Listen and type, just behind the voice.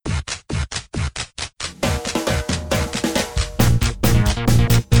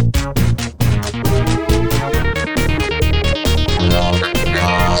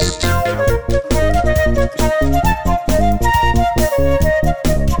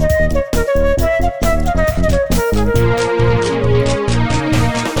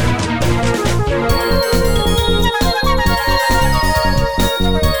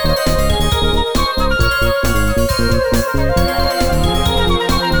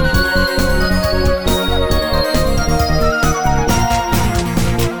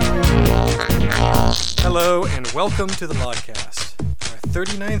welcome to the Lodcast, our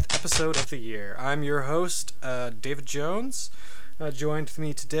 39th episode of the year. I'm your host, David Jones. Joined with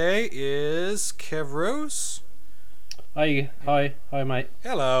me today is Kev Rose. Hi, mate.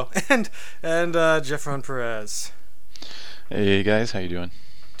 Hello, and Jeffron Perez. Hey guys, how you doing?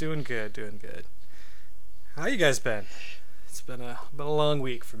 Doing good. How you guys been? It's been a long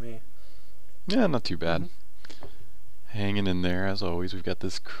week for me. Yeah, not too bad. Hanging in there as always. We've got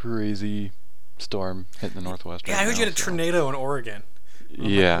this crazy storm hitting the northwest. Yeah, right I heard now, you had a tornado in Oregon.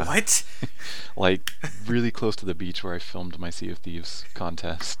 Yeah. What? Like really close to the beach where I filmed my Sea of Thieves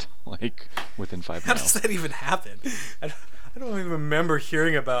contest. Like within 5 How miles. does that even happen? I don't even remember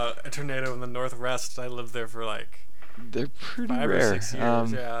hearing about a tornado in the Northwest. I lived there for like They're pretty 5 rare. or 6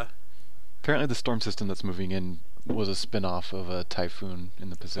 years. Yeah. Apparently the storm system that's moving in was a spin-off of a typhoon in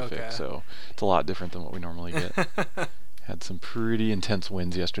the Pacific, Okay. so it's a lot different than what we normally get. Had some pretty intense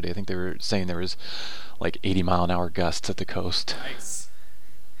winds yesterday. I think they were saying there was like 80-mile-an-hour gusts at the coast. Nice.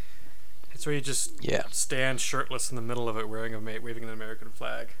 It's where you just stand shirtless in the middle of it, waving an American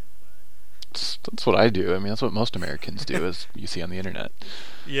flag. That's what I do. I mean, that's what most Americans do, as you see on the internet.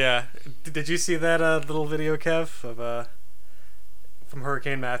 Yeah. Did you see that little video, Kev, of from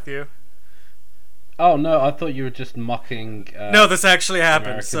Hurricane Matthew? Oh no, I thought you were just mocking. No, this actually happened.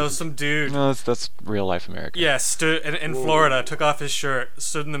 Americans. So some dude, No, that's real life America. yeah, stood in Florida, took off his shirt,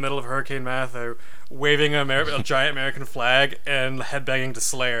 stood in the middle of Hurricane Matthew, waving a giant American flag and headbanging to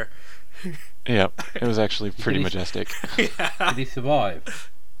Slayer. Yep. It was actually pretty he- majestic. Yeah. Did he survive?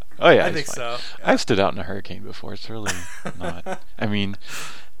 Oh yeah, I it's think fine. so. I've stood out in a hurricane before. It's really not. I mean,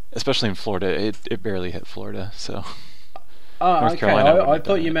 especially in Florida, it barely hit Florida. So Oh, North okay. Carolina wouldn't I have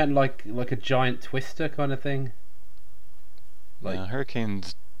thought done you it. meant like a giant twister kind of thing. Like-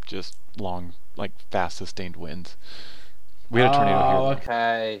 hurricanes just long, like fast sustained winds. We had a tornado here. Oh, though.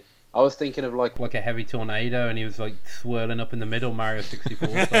 okay. I was thinking of like a heavy tornado, and he was like swirling up in the middle, Mario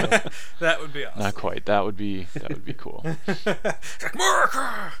 64 style. That would be awesome. Not quite. That would be cool.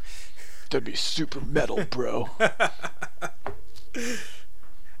 America! That'd be super metal, bro.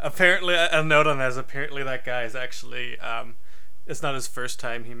 Apparently, a note on that is apparently that guy is actually, it's not his first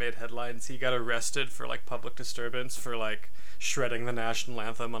time he made headlines. He got arrested for like public disturbance for like shredding the national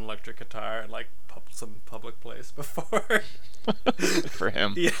anthem on electric guitar at like some public place before. For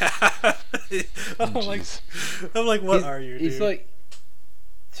him. Yeah. I'm like, Jeez. what are you, dude? He's like,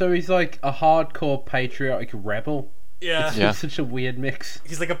 so he's like a hardcore patriotic rebel. Yeah. It's Yeah. such a weird mix.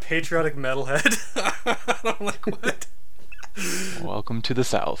 He's like a patriotic metalhead. I'm like, what? Welcome to the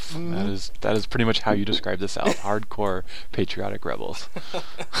South. That is pretty much how you describe the South. Hardcore patriotic rebels.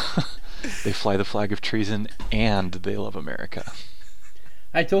 They fly the flag of treason and they love America.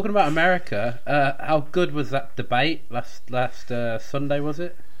 Hey, talking about America, how good was that debate last Sunday? Was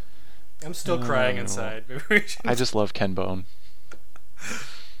it? I'm still crying inside. Maybe we should- I just love Ken Bone.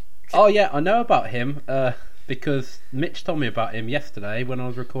 Oh yeah, I know about him because Mitch told me about him yesterday when I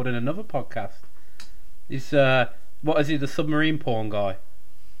was recording another podcast. He's what is he, the submarine porn guy?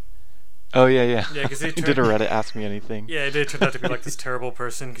 Oh yeah. Yeah, 'cause he did a Reddit Ask Me Anything. Yeah, it did turn out to be like this terrible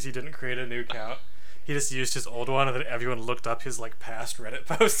person because he didn't create a new account. He just used his old one, and then everyone looked up his like past Reddit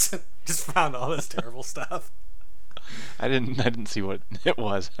posts and just found all this terrible stuff. I didn't see what it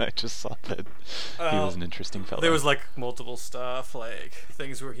was. I just saw that he was an interesting fellow. There was like multiple stuff, like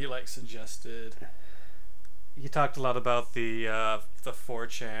things where he like suggested. He talked a lot about the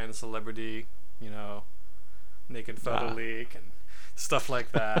 4chan celebrity, naked photo leak and stuff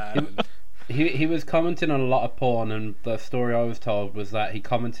like that. and, He was commenting on a lot of porn, and the story I was told was that he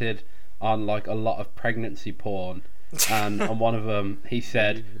commented on like a lot of pregnancy porn, and on one of them he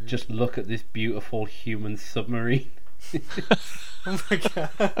said, "Just look at this beautiful human submarine." oh my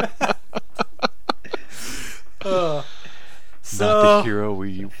god. Oh. So not the hero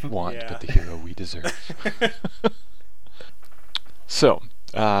we want, Yeah. but the hero we deserve. So,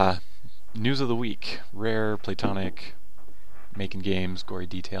 news of the week: rare, platonic, making games, gory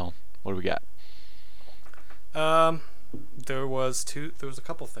detail. What do we got? there was a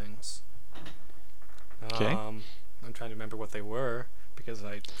couple things. Okay. I'm trying to remember what they were because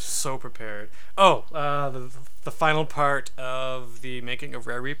I'm so prepared. Oh, the final part of the making of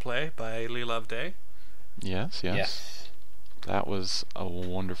Rare Replay by Lee Loveday. Yes. That was a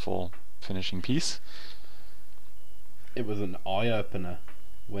wonderful finishing piece. It was an eye-opener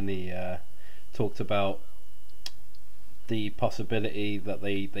when he talked about the possibility that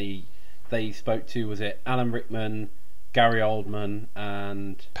they spoke to, was it Alan Rickman, Gary Oldman,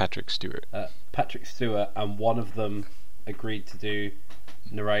 and Patrick Stewart. Patrick Stewart, and one of them agreed to do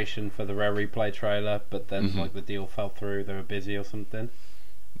narration for the Rare Replay trailer, but then like the deal fell through, they were busy or something.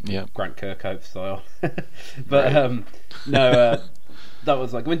 Yeah. Grant Kirkhope style. But Right. no, that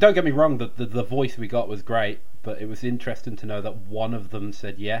was like. I mean, don't get me wrong. The voice we got was great, but it was interesting to know that one of them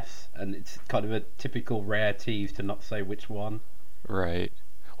said yes, and it's kind of a typical Rare tease to not say which one. Right.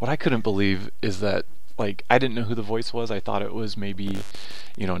 What I couldn't believe is that, like, I didn't know who the voice was. I thought it was maybe,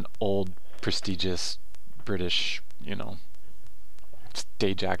 an old, prestigious British,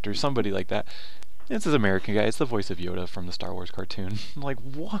 stage actor, somebody like that. It's this American guy. It's the voice of Yoda from the Star Wars cartoon. I'm like,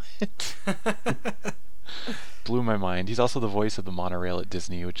 what? Blew my mind. He's also the voice of the monorail at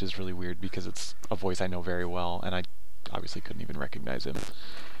Disney, which is really weird because it's a voice I know very well, and I obviously couldn't even recognize him.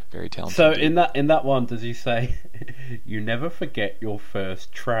 Very talented. So dude. in that one, does he say, "You never forget your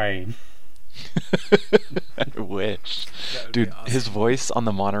first train"? I wish. That would be Dude, awesome. his voice on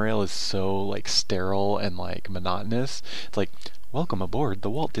the monorail is so like sterile and like monotonous. It's like, "Welcome aboard the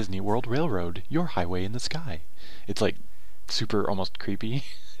Walt Disney World Railroad, your highway in the sky." It's like super almost creepy.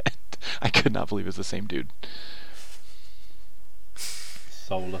 I could not believe it's the same dude.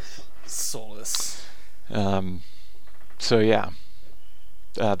 Soulless. Soulless. So yeah.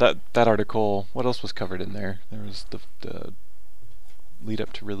 That article, what else was covered in there? There was the lead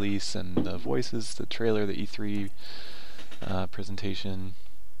up to release and the voices, the trailer, the E3 presentation.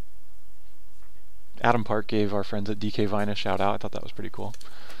 Adam Park gave our friends at DK Vine a shout out. I thought that was pretty cool,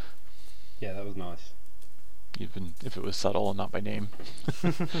 Yeah, that was nice. even if it was subtle and not by name.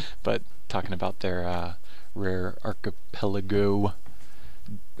 But talking about their Rare Archipelago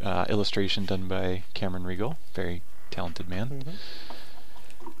illustration done by Cameron Regal, very talented man. Mm-hmm.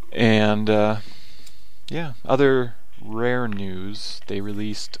 And yeah, other Rare news. They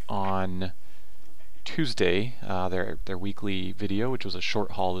released on Tuesday their weekly video, which was a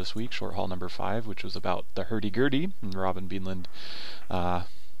short haul this week, short haul number 5, which was about the hurdy-gurdy. And Robin Beanland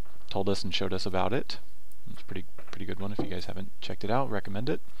told us and showed us about it. It's a pretty good one. If you guys haven't checked it out, recommend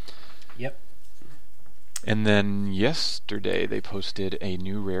it. Yep. And then yesterday they posted a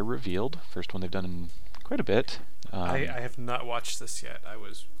new Rare revealed, first one they've done in quite a bit. I have not watched this yet.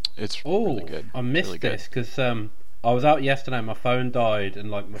 It's Oh, really good. I missed really good. this because I was out yesterday. My phone died, and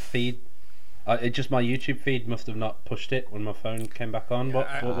like my feed, it just my YouTube feed must have not pushed it when my phone came back on.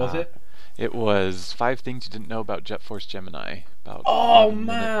 Yeah, What was it? It was 5 things you didn't know about Jet Force Gemini. About Oh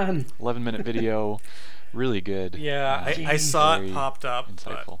 11-minute video, really good. Yeah, I Jeez. saw Very it popped up,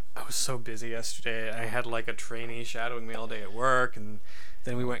 insightful. but I was so busy yesterday. I had like a trainee shadowing me all day at work, and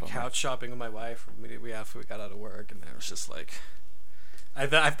then we went Bummer. couch shopping with my wife immediately after we got out of work, and it was just like, by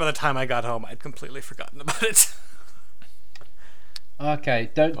the time I got home, I'd completely forgotten about it. Okay,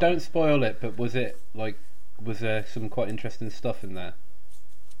 don't spoil it. But was there some quite interesting stuff in there?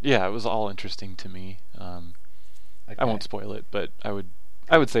 Yeah, it was all interesting to me. Okay. I won't spoil it, but I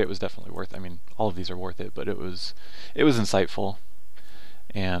would say it was definitely worth. I mean, all of these are worth it, but it was insightful,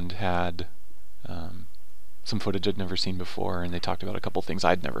 and had some footage I'd never seen before, and they talked about a couple things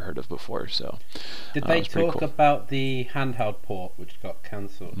I'd never heard of before. So Did it they was pretty talk cool. about the handheld port which got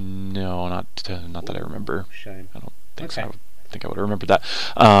cancelled? No, not that I remember. Shame. I don't think so. Okay. I think I would have remembered that.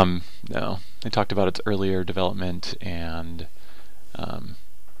 No, they talked about its earlier development and,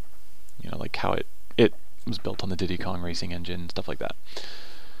 like how it was built on the Diddy Kong racing engine, stuff like that,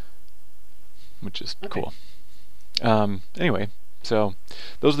 which is Okay. cool. Anyway, so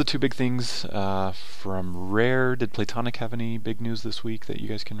those are the two big things from Rare. Did Platonic have any big news this week that you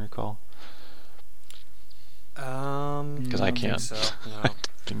guys can recall? Because I don't think can't. so, no. I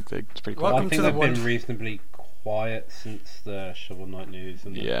think it's pretty cool. Well, I Welcome think to the they've one- been reasonably quiet since the Shovel Knight news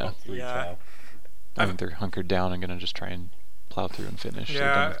and the Yeah. Box 3 Yeah. trial. I think they're hunkered down and gonna just try and plow through and finish. They're done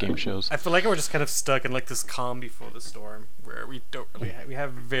Yeah, with game shows. I feel like we're just kind of stuck in like this calm before the storm, where we don't really we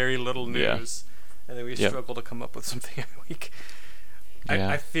have very little Yeah. news, and then we Yep. struggle to come up with something every week. Yeah.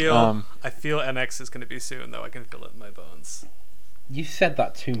 I feel NX is going to be soon, though. I can feel it in my bones. You said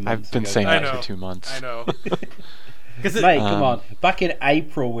that 2 months I've been ago. saying I that know. for 2 months. I know. Mate, come Um, on. Back in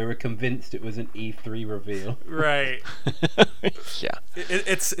April, we were convinced it was an E3 reveal. Right. Yeah.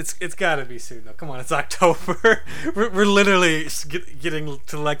 It's got to be soon, though. Come on, it's October. we're literally getting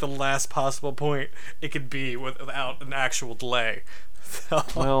to like the last possible point it could be without an actual delay. So,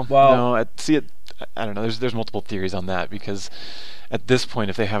 Well, Well- no, I don't know. There's multiple theories on that because at this point,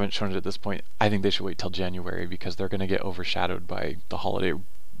 if they haven't shown it at this point, I think they should wait till January because they're going to get overshadowed by the holiday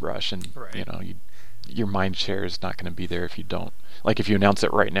rush, and Right. your mind share is not going to be there if you don't. Like if you announce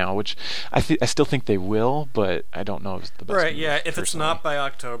it right now, which I still think they will, but I don't know if it's the best. right, move, yeah. If it's not personally. by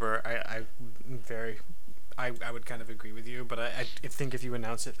October, I would kind of agree with you, but I think if you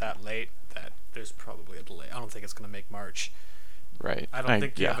announce it that late, that there's probably a delay. I don't think it's going to make March. Right. I don't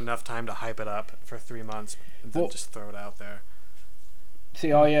think you yeah. have enough time to hype it up for 3 months and then Well- just throw it out there.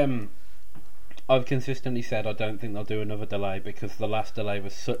 See, I've consistently said I don't think they'll do another delay because the last delay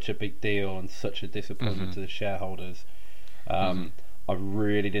was such a big deal and such a disappointment to the shareholders. I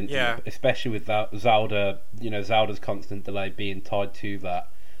really didn't, think, especially with that Zelda, Zelda's constant delay being tied to that.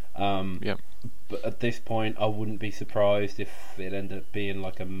 But at this point, I wouldn't be surprised if it ended up being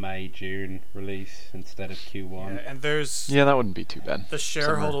like a May-June release instead of Q1. Yeah, and that wouldn't be too bad. The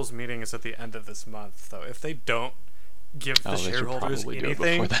shareholders meeting is at the end of this month, though. If they don't give the shareholders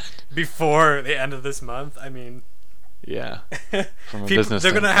anything before the end of this month, I mean, from a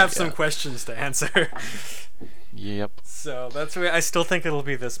they're gonna have some questions to answer. Yep. So that's why I still think it'll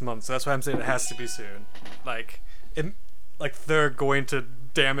be this month. So that's why I'm saying it has to be soon. Like they're going to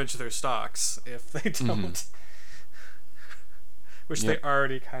damage their stocks if they don't. Which they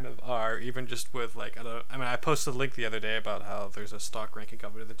already kind of are, even just with I posted a link the other day about how there's a stock ranking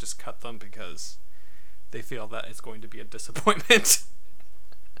company that just cut them because they feel that it's going to be a disappointment.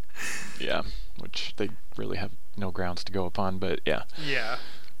 Yeah, which they really have no grounds to go upon, but yeah. Yeah.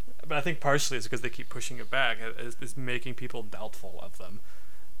 But I think partially it's because they keep pushing it back. It's making people doubtful of them.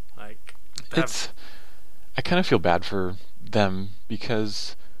 I kind of feel bad for them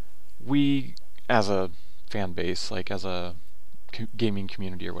because we, as a fan base, as a gaming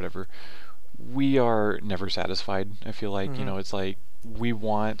community or whatever, we are never satisfied. I feel like, it's like we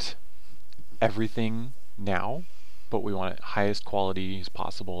want everything now, but we want it highest quality as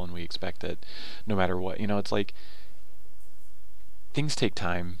possible, and we expect it no matter what. It's like things take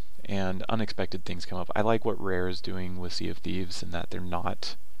time and unexpected things come up. I like what Rare is doing with Sea of Thieves, and that they're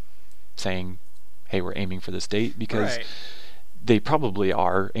not saying, hey, we're aiming for this date, because they probably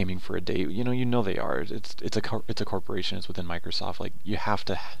are aiming for a date. They are. It's a corporation. It's within Microsoft. Like, you have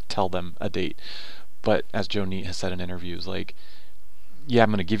to tell them a date. But as Joe Neate has said in interviews, I'm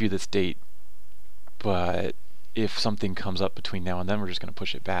going to give you this date, but if something comes up between now and then, we're just going to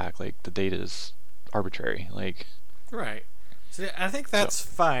push it back. The date is arbitrary. Right. So I think that's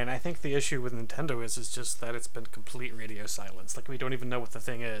fine. I think the issue with Nintendo is just that it's been complete radio silence. We don't even know what the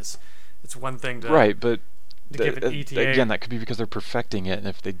thing is. It's one thing to but give it ETA. Again, that could be because they're perfecting it, and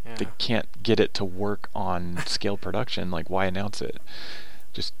if they can't get it to work on scale production, why announce it?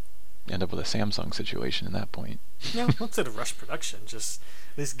 Just end up with a Samsung situation at that point. No, let's say rush production. Just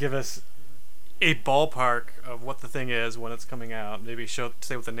at least give us a ballpark of what the thing is when it's coming out. Maybe say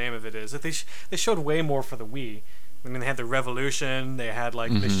what the name of it is. If they showed way more for the Wii. They had the Revolution. They had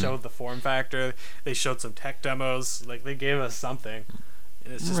they showed the form factor. They showed some tech demos. They gave us something,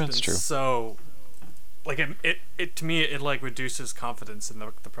 and it's just been true. So. It to me it reduces confidence in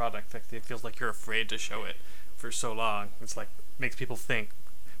the product. It feels like you're afraid to show it for so long. It's makes people think,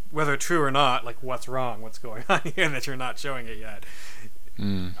 whether true or not, what's wrong, what's going on here that you're not showing it yet.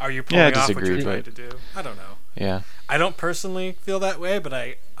 Are you pulling off what you're trying to do? I don't know. Yeah. I don't personally feel that way,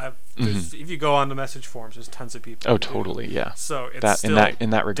 but if you go on the message forums, there's tons of people. Oh, totally, yeah. So it's still in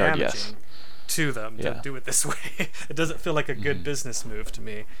that regard, yes. To them to do it this way. It doesn't feel like a good business move to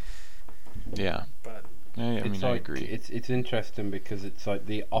me. Yeah. But I agree. It's interesting because it's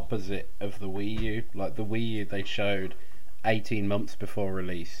the opposite of the Wii U. The Wii U they showed 18 months before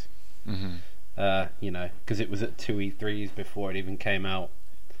release. Because it was at 2 E3s before it even came out.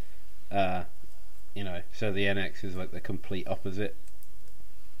 So the NX is the complete opposite.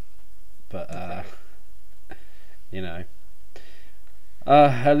 But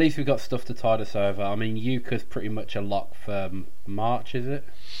at least we've got stuff to tide us over. I mean, Yuka's pretty much a lock for March, is it?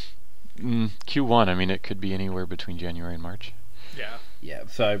 Q1. It could be anywhere between January and March. Yeah.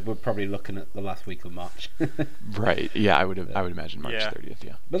 So we're probably looking at the last week of March. Right. Yeah. I would imagine March 30th.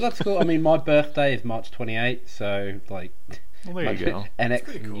 Yeah. But that's cool. My birthday is March 28th, so well, there you go.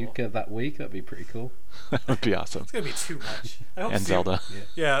 NX and Yuka that week. That'd be pretty cool. That would be awesome. It's gonna be too much. And Zelda.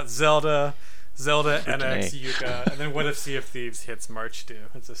 Yeah, Zelda, NX, Yuka, and then what if Sea of Thieves hits March too?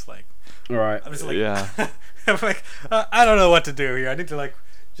 It's just all right. I'm just yeah. I'm I don't know what to do here. I need to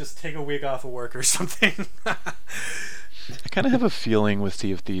just take a week off of work or something. I kind of have a feeling with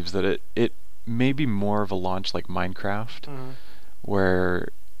Sea of Thieves that it may be more of a launch like Minecraft, where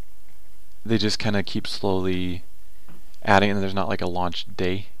they just kind of keep slowly adding, and there's not a launch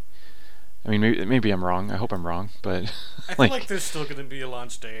day. Maybe I'm wrong. I hope I'm wrong, but I feel like there's still going to be a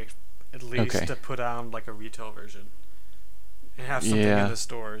launch day, at least to put on a retail version and have something in the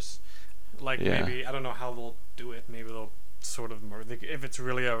stores. Maybe I don't know how they'll do it. Maybe they'll sort of if it's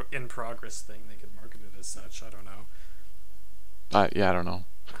really a in progress thing, they can market it as such. I don't know. I don't know.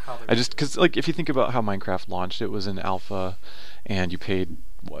 Because if you think about how Minecraft launched, it was in alpha, and you paid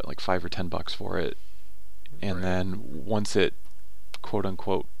 $5 or $10 for it, and then once it quote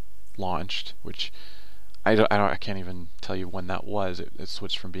unquote launched, which I can't even tell you when that was. It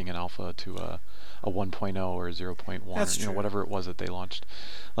switched from being an alpha to a 1.0 or 0.1, That's or true. whatever it was that they launched.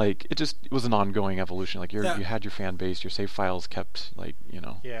 Like it was an ongoing evolution. Like you had your fan base, your save files kept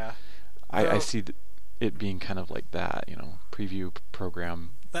Yeah. I Though- see it being kind of like that, preview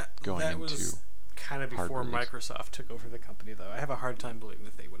program going that into was kind of hard before release. Microsoft took over the company, though. I have a hard time believing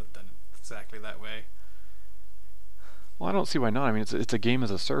that they would have done it exactly that way. Well, I don't see why not. I mean, it's a game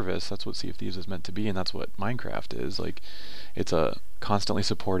as a service. That's what Sea of Thieves is meant to be, and that's what Minecraft is. Like, it's a constantly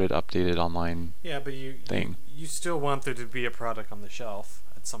supported, updated online Yeah, but thing. you still want there to be a product on the shelf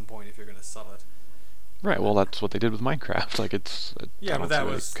at some point if you're going to sell it. Right. Well, that's what they did with Minecraft. Like, Yeah, but that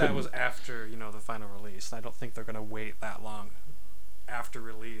was after the final release. And I don't think they're going to wait that long after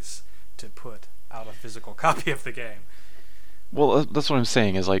release to put out a physical copy of the game. Well, that's what I'm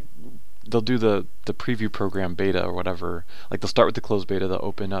saying. Is like they'll do the preview program beta or whatever. Like they'll start with the closed beta. They'll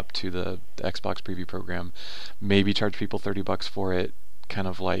open up to the Xbox preview program. Maybe charge people $30 for it. Kind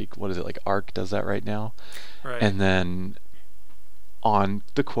of like, what is it? Like Arc does that right now. Right. And then on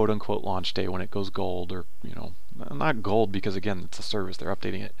the quote-unquote launch day when it goes gold, or not gold because again it's a service, they're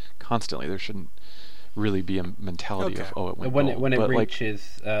updating it constantly. There shouldn't really be a mentality of it went when gold. when it But,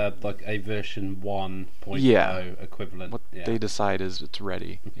 reaches like a version 1.0 Yeah. equivalent. what Yeah. they decide is it's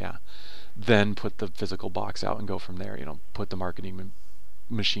ready, yeah, then put the physical box out and go from there. Put the marketing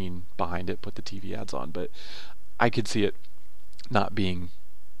machine behind it, put the TV ads on. But I could see it not being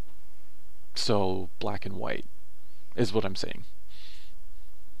so black and white, is what I'm saying.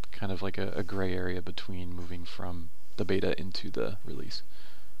 Kind of like a gray area between moving from the beta into the release.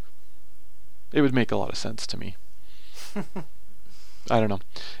 It would make a lot of sense to me. I don't know.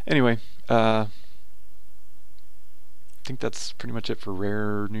 Anyway, I think that's pretty much it for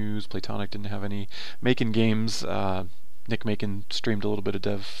Rare news. Playtonic didn't have any. Macon Games, Nick Macon streamed a little bit of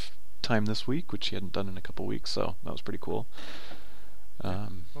dev time this week, which he hadn't done in a couple weeks, so that was pretty cool.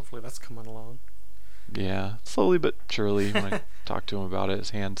 Hopefully that's coming along. Yeah, slowly but surely. When I talked to him about it, his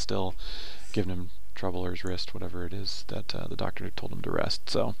hand's still giving him trouble, or his wrist, whatever it is that the doctor told him to rest.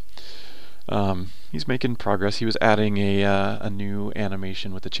 So he's making progress. He was adding a new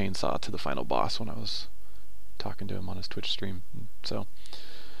animation with the chainsaw to the final boss when I was talking to him on his Twitch stream. So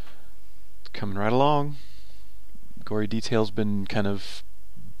coming right along. Gory Detail's been kind of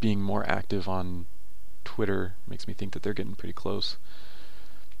being more active on Twitter. Makes me think that they're getting pretty close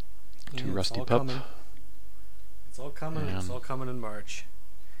to Yeah, Rusty it's all Pup. coming. It's all coming. It's And- all coming in March.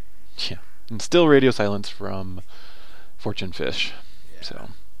 Yeah, and still radio silence from Fortune Fish. Yeah. So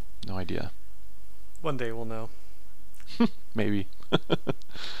no idea. One day we'll know. Maybe.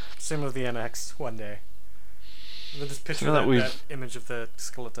 Same with the NX. One day. We'll just picture now that that image of the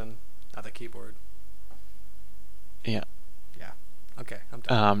skeleton at the keyboard. Yeah. Yeah. Okay, I'm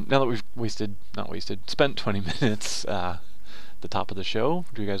done. Now that we've spent 20 minutes the top of the show,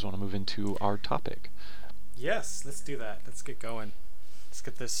 do you guys want to move into our topic? Yes, let's do that. Let's get going. Let's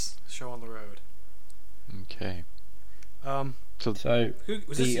get this show on the road. Okay. So Was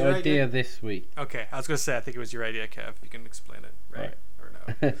this the your idea this week. Okay, I was going to say, I think it was your idea, Kev. You can explain it, right? Or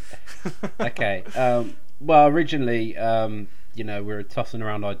no? Okay. Well, originally, we were tossing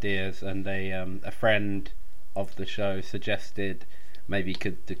around ideas, and a friend of the show suggested maybe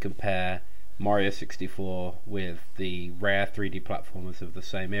to compare Mario 64 with the Rare 3D platformers of the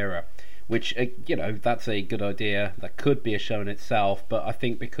same era, which that's a good idea. That could be a show in itself, but I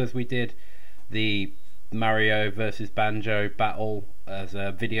think because we did the Mario versus Banjo battle as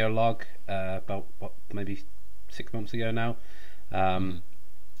a video log about maybe 6 months ago now.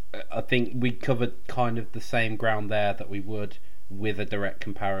 I think we covered kind of the same ground there that we would with a direct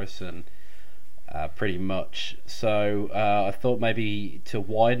comparison, pretty much. So I thought maybe to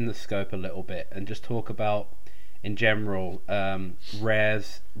widen the scope a little bit and just talk about, in general,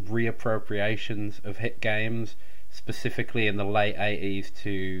 Rare's reappropriations of hit games, specifically in the late 80s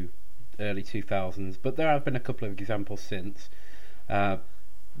to early 2000s. But there have been a couple of examples since.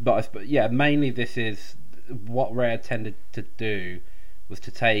 Mainly this is what Rare tended to do was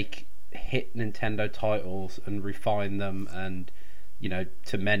to take hit Nintendo titles and refine them, and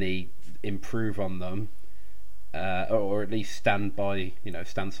to many improve on them, or at least stand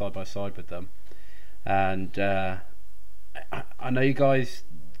side by side with them. And I know you guys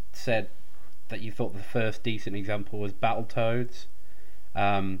said that you thought the first decent example was Battletoads.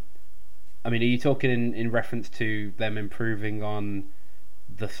 Are you talking in reference to them improving on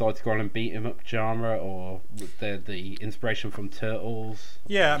the side-scrolling beat-em-up genre, or the inspiration from Turtles?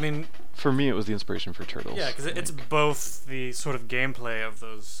 Yeah, For me, it was the inspiration for Turtles. yeah, because it's both the sort of gameplay of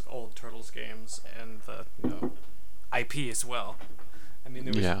those old Turtles games and the IP as well. I mean,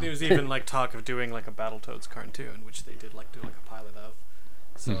 there was even like talk of doing like a Battletoads cartoon, which they did like do like a pilot of.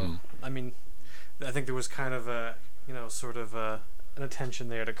 So I mean, I think there was kind of a sort of an attention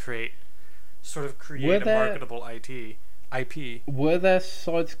there to create a marketable IP. Were there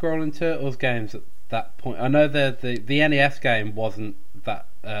side-scrolling Turtles games at that point? I know the NES game wasn't that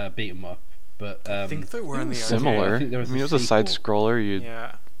beat 'em up, but I think there were in the similar. I mean, it was a side scroller.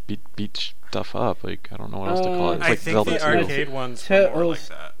 You beat stuff up. Like, I don't know what else to call it. It's I like think Zelda the 2. arcade ones were more like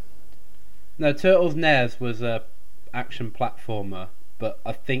that. No, Turtles NES was a action platformer, but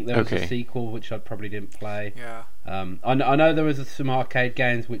I think there was a sequel which I probably didn't play. Yeah. I know there was some arcade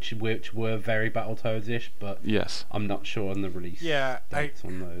games which were very Battletoads-ish, but yes, I'm not sure on the release dates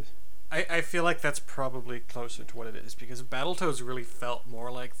on those. I feel like that's probably closer to what it is, because Battletoads really felt more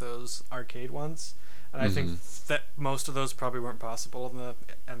like those arcade ones, and I think that most of those probably weren't possible in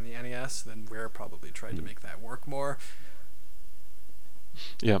the NES. Then Rare probably tried to make that work more.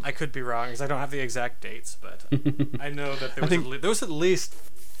 Yeah, I could be wrong because I don't have the exact dates, but I know that there was at least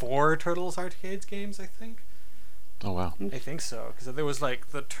 4 Turtles arcades games. I think. Oh wow. I think so, because there was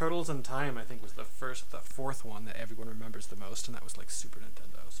like the Turtles in Time. I think was the fourth one that everyone remembers the most, and that was like Super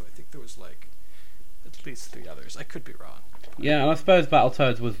Nintendo. So I think there was like at least 3 others. I could be wrong. Yeah, and I suppose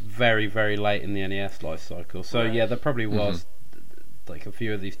Battletoads was very, very late in the NES life cycle. So yeah, there probably was like a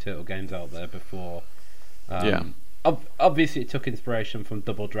few of these Turtle games out there before. Obviously, it took inspiration from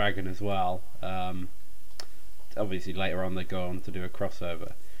Double Dragon as well. Obviously, later on they go on to do a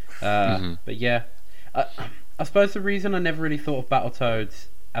crossover. But yeah, I suppose the reason I never really thought of Battletoads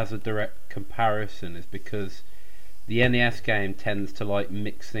as a direct comparison is because the NES game tends to like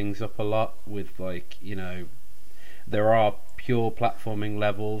mix things up a lot with like, there are pure platforming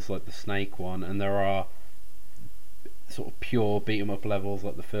levels like the Snake one, and there are sort of pure beat 'em up levels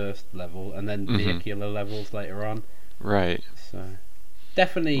like the first level, and then vehicular levels later on. Right. So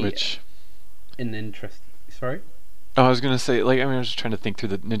definitely an interest. Sorry. Oh, I was gonna say, I was just trying to think through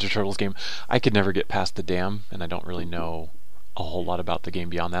the Ninja Turtles game. I could never get past the dam, and I don't really know a whole lot about the game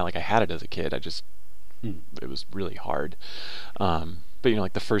beyond that. Like, I had it as a kid. It was really hard. But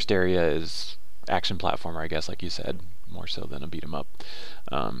like the first area is action platformer, I guess, like you said, more so than a beat 'em up.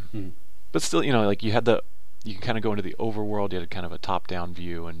 But still, like you can kind of go into the overworld. You had kind of a top-down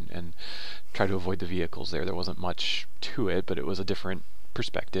view and try to avoid the vehicles there. There wasn't much to it, but it was a different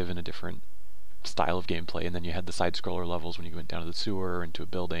perspective and a different style of gameplay. And then you had the side-scroller levels when you went down to the sewer or into a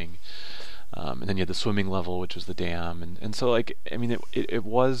building. And then you had the swimming level, which was the dam. And so, it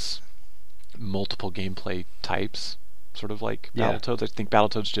was multiple gameplay types, sort of like Battletoads. I think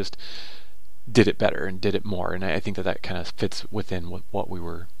Battletoads just did it better and did it more. And I think that kind of fits within what we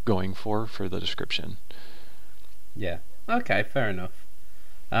were going for the description. Yeah. Okay, fair enough.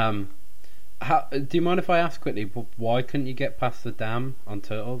 Do you mind if I ask quickly, why couldn't you get past the dam on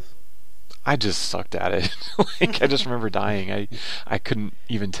Turtles? I just sucked at it. I just remember dying. I couldn't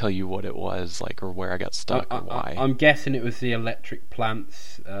even tell you what it was, or where I got stuck or why. I'm guessing it was the electric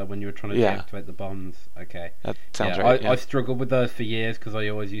plants when you were trying to deactivate the bombs. Okay. That sounds right. I struggled with those for years because I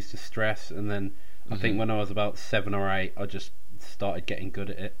always used to stress, and then I think when I was about 7 or 8, I just started getting good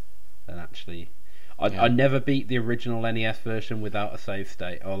at it. And actually, I never beat the original NES version without a save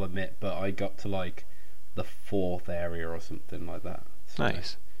state, I'll admit, but I got to the 4th area or something like that. So,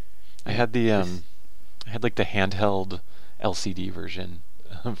 nice. I had the the handheld LCD version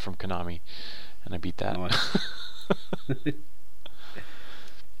from Konami, and I beat that.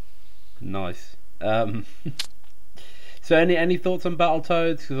 Nice. Nice. So any thoughts on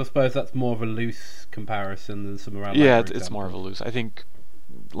Battletoads? Because I suppose that's more of a loose comparison than some around. Yeah, it's more of a loose. I think,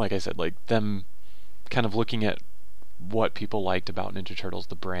 like I said, them kind of looking at what people liked about Ninja Turtles,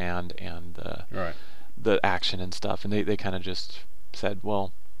 the brand and the action and stuff, and they kind of just said,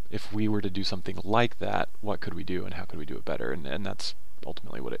 well, if we were to do something like that, what could we do and how could we do it better? And that's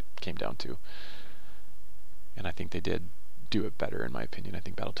ultimately what it came down to. And I think they did do it better, in my opinion. I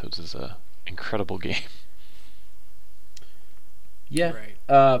think Battletoads is a incredible game. Yeah.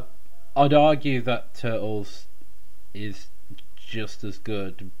 Right. I'd argue that Turtles is just as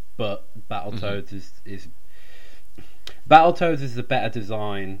good, but Battletoads is Battletoads is the better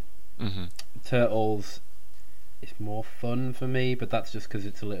design. Turtles is more fun for me, but that's just because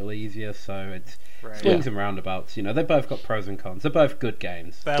it's a little easier, so it's swings and roundabouts. They've both got pros and cons. They're both good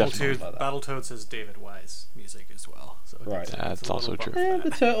games. Battletoads has David Wise music as well. So that's also true. The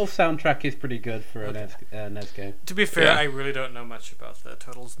Turtles soundtrack is pretty good for a NES game. To be fair, I really don't know much about the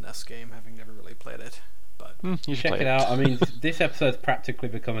Turtles NES game, having never really played it. But you should check it out. I mean, this episode's practically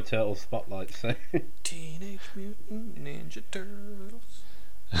become a Turtles spotlight. So Teenage Mutant Ninja Turtles.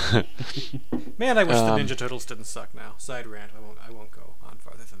 Man, I wish the Ninja Turtles didn't suck now. Side rant. I won't go on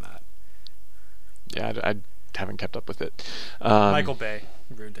farther than that. Yeah, I haven't kept up with it. Michael Bay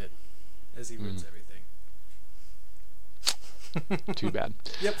ruined it, as he ruins everything. Too bad.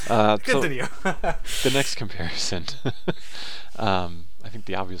 Yep. Continue. The next comparison, I think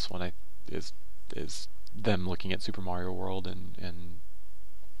the obvious one is them looking at Super Mario World and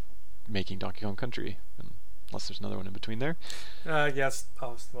making Donkey Kong Country, unless there's another one in between there. Yes,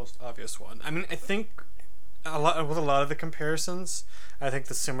 it's the most obvious one. I mean, I think with a lot of the comparisons, I think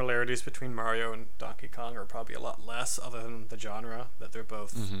the similarities between Mario and Donkey Kong are probably a lot less, other than the genre, that they're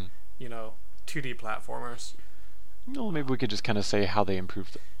both, 2D platformers. Well, maybe we could just kind of say how they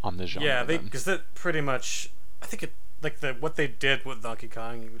improved on the genre. Yeah, because that pretty much, I think it what they did with Donkey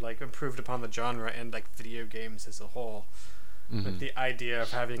Kong, improved upon the genre and video games as a whole. With the idea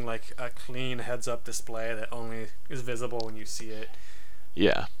of having a clean heads-up display that only is visible when you see it.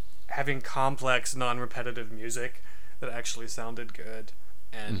 Yeah. Having complex, non-repetitive music that actually sounded good,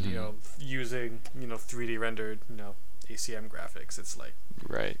 and using 3D rendered ACM graphics. It's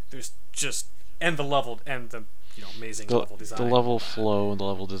right. There's just and the amazing level design. The level flow and the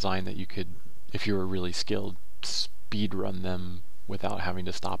level design that you could, if you were really skilled, speed run them without having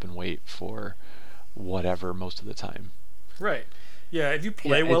to stop and wait for whatever most of the time. Right. Yeah, if you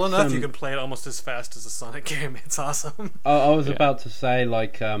play well enough, you can play it almost as fast as a Sonic game. It's awesome. I was about to say,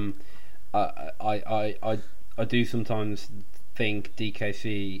 I do sometimes think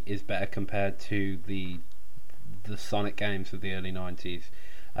DKC is better compared to the Sonic games of the early 90s.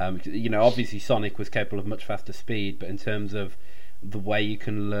 Obviously Sonic was capable of much faster speed, but in terms of the way you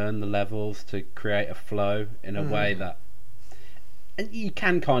can learn the levels to create a flow in a way that... And you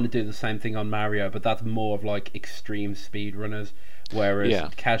can kind of do the same thing on Mario, but that's more of extreme speedrunners,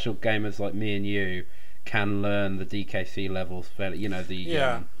 whereas casual gamers like me and you can learn the DKC levels fairly. You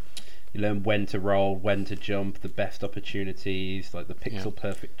learn when to roll, when to jump, the best opportunities, the pixel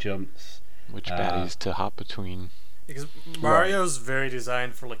perfect jumps, which baddies to hop between. Because Mario's very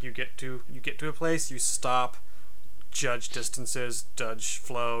designed for you get to a place, you stop, judge distances, judge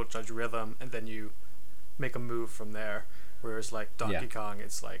flow, judge rhythm, and then you make a move from there. Whereas Donkey Kong,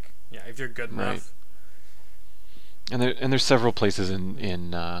 it's if you're good enough. And there's several places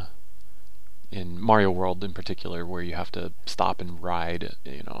in Mario World in particular where you have to stop and ride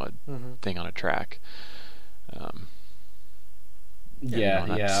a thing on a track.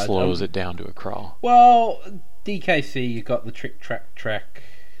 That slows it down to a crawl. Well, DKC, you got the track.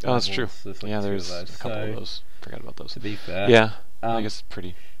 Oh, that's true. There's a couple of those. Forgot about those. To be fair, I guess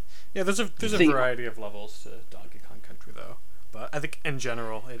pretty. Yeah, there's a variety of levels to Donkey Kong Country though, but I think in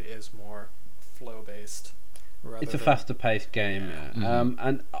general it is more flow based. It's a faster paced game, and I'm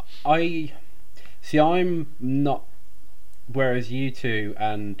not. Whereas you two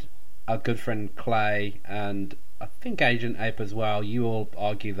and our good friend Clay and I think Agent Ape as well, you all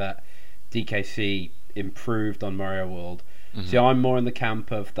argue that DKC improved on Mario World. See, I'm more in the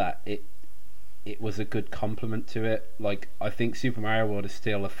camp of that it was a good complement to it. I think Super Mario World is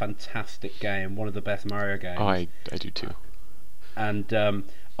still a fantastic game, one of the best Mario games. Oh, I do too. And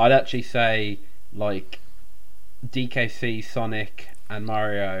I'd actually say DKC, Sonic and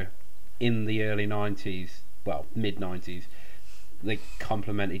Mario in the early 90s, well, mid 90s, they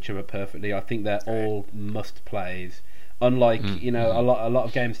complement each other perfectly. I think they're all must plays. Unlike a lot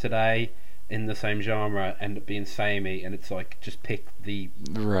of games today in the same genre end up being samey, and it's just pick the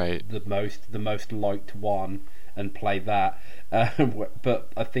most liked one and play that.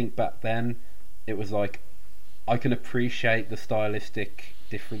 But I think back then it was I can appreciate the stylistic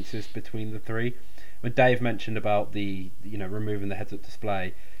differences between the three. When Dave mentioned about the removing the heads-up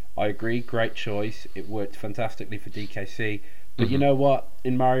display, I agree, great choice. It worked fantastically for DKC. But you know what?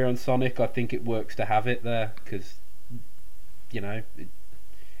 In Mario and Sonic, I think it works to have it there because,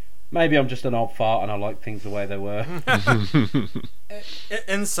 maybe I'm just an old fart and I like things the way they were.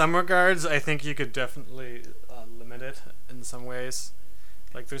 In some regards, I think you could definitely limit it in some ways.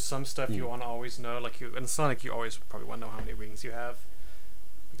 There's some stuff you want to always know. In Sonic, you always probably want to know how many rings you have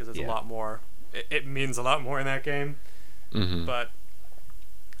because it's a lot more. It means a lot more in that game. But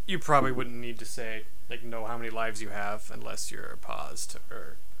you probably wouldn't need to say know how many lives you have unless you're paused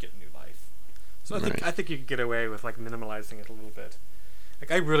or get a new life. So I think you could get away with minimalizing it a little bit.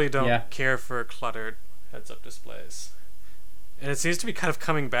 I really don't care for cluttered heads-up displays, and it seems to be kind of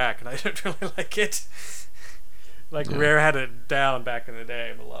coming back, and I don't really like it. Rare had it down back in the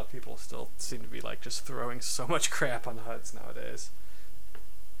day, but a lot of people still seem to be just throwing so much crap on HUDs nowadays.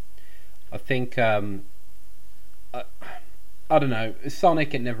 I think I don't know.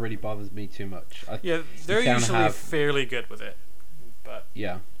 Sonic, it never really bothers me too much. They're usually fairly good with it. But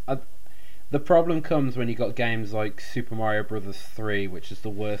yeah. The problem comes when you got games like Super Mario Brothers 3, which is the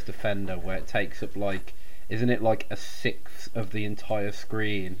worst offender, where it takes up isn't it like a sixth of the entire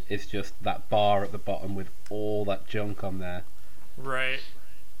screen? It's just that bar at the bottom with all that junk on there. right.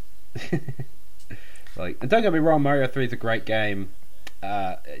 And don't get me wrong, Mario 3 is a great game.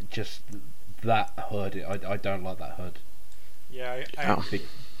 Just that HUD, I don't like that HUD. Yeah, Oh.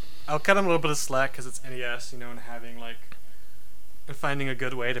 I'll cut him a little bit of slack because it's NES, and having and finding a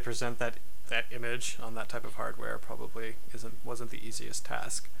good way to present that image on that type of hardware probably wasn't the easiest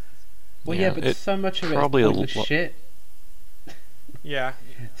task. Well, yeah, but so much of it probably is pointless shit. Yeah,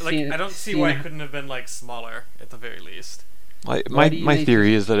 I don't see why it couldn't have been smaller at the very least. My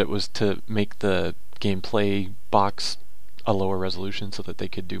theory is that it was to make the gameplay box a lower resolution so that they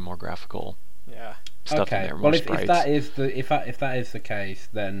could do more graphical stuff in there. More sprites. If that is the case,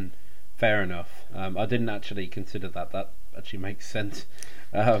 then fair enough. I didn't actually consider that. That actually makes sense.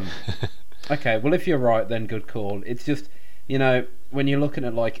 Okay, well, if you're right, then good call. It's just, when you're looking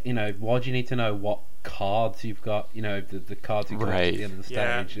at why do you need to know what cards you've got? The cards you got at the end of the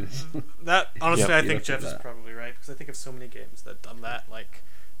stage. Yeah. That honestly, I think Jeff is that. probably right, because I think of so many games that done that.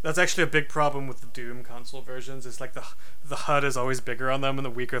 That's actually a big problem with the Doom console versions. It's the HUD is always bigger on them, and the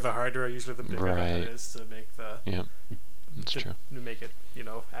weaker the hardware, usually the bigger the HUD is to make that's true. To make it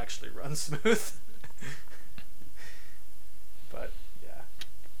actually run smooth. But yeah,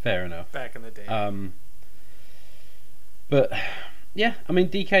 fair enough. Back in the day. But yeah, I mean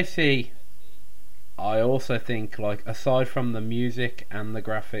DKC. I also think aside from the music and the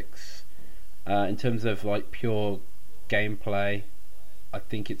graphics, in terms of pure gameplay, I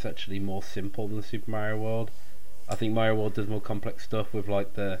think it's actually more simple than Super Mario World. I think Mario World does more complex stuff with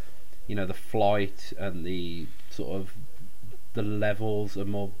the flight and the sort of the levels are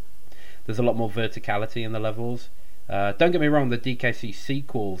more. There's a lot more verticality in the levels. Don't get me wrong, the DKC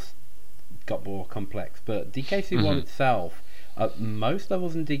sequels got more complex, but DKC 1 itself, most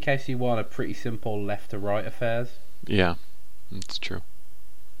levels in DKC 1 are pretty simple left to right affairs. Yeah, that's true.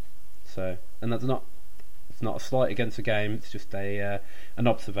 So, and it's not a slight against the game, it's just an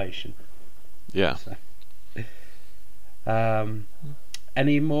observation. Yeah. So,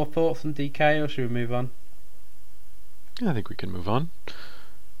 any more thoughts on DK, or should we move on? I think we can move on.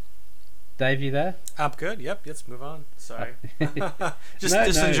 Dave, you there? I'm good. Yep. Let's move on. Sorry. just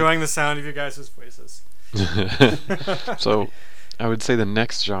enjoying the sound of your guys' voices. So, I would say the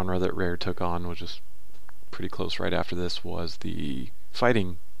next genre that Rare took on, which is pretty close right after this, was the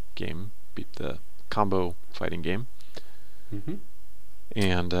fighting game, the combo fighting game,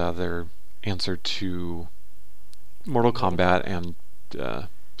 and their answer to Mortal Kombat and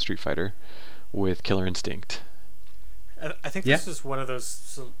Street Fighter with Killer Instinct. I think this is one of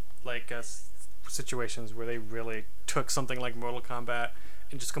those situations where they really took something like Mortal Kombat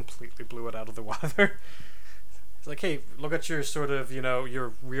and just completely blew it out of the water. It's hey, look at your sort of,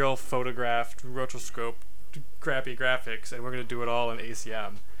 your real photographed rotoscope crappy graphics, and we're going to do it all in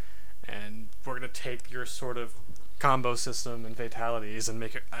ACM. And we're going to take your sort of combo system and fatalities and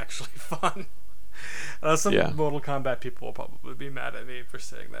make it actually fun. Some Mortal Kombat people will probably be mad at me for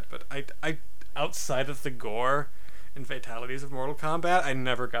saying that, but I outside of the gore and fatalities of Mortal Kombat, I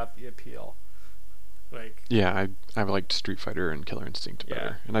never got the appeal. I liked Street Fighter and Killer Instinct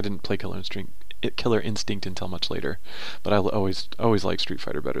better, and I didn't play Killer Instinct until much later, but I always liked Street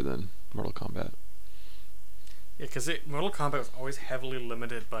Fighter better than Mortal Kombat. Yeah, because Mortal Kombat was always heavily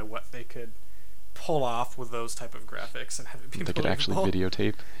limited by what they could pull off with those type of graphics and have it be they believable. Could actually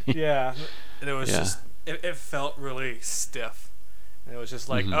videotape. Yeah, and it was just it felt really stiff. And it was just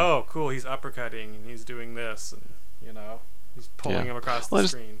oh, cool, he's uppercutting and he's doing this, and he's pulling him across the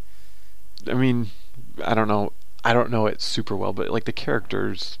screen. I mean, I don't know it super well, but the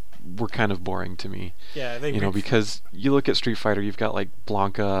characters were kind of boring to me. Yeah, because you look at Street Fighter, you've got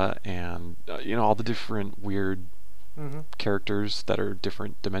Blanca and all the different weird characters that are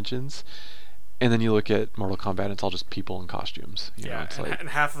different dimensions, and then you look at Mortal Kombat, and it's all just people in costumes. And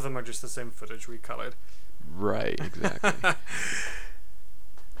half of them are just the same footage recolored. Right, exactly.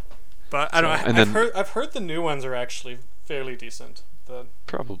 But I don't know. I've heard the new ones are actually fairly decent.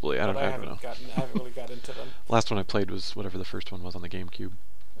 Probably, I don't know. I haven't really got into them. Last one I played was whatever the first one was on the GameCube.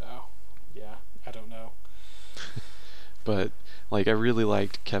 Oh, yeah, I don't know. But I really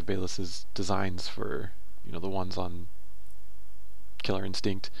liked Kev Bayless's designs for the ones on Killer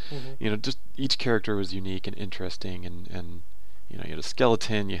Instinct. Just each character was unique and interesting, and you had a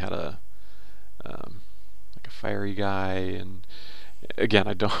skeleton, you had a fiery guy, and again,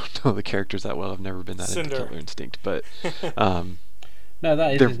 I don't know the characters that well. I've never been that Cinder. into Killer Instinct, but no,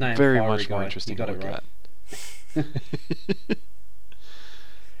 that is they're his name. very Fiery much more guy. interesting to look at.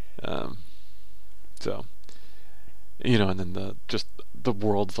 So, and then the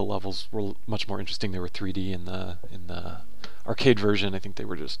worlds, the levels were much more interesting. They were 3D in the arcade version. I think they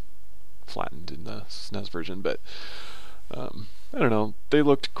were just flattened in the SNES version, but I don't know. They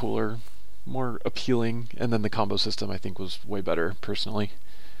looked cooler, more appealing, and then the combo system I think was way better personally.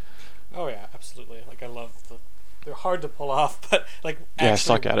 Oh yeah, absolutely. Like I love they're hard to pull off, but like I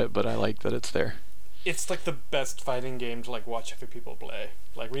suck at it, but I like that it's there. It's like the best fighting game to like watch other people play.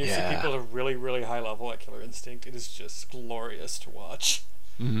 Like when you see people at a really, really high level like Killer Instinct, it is just glorious to watch.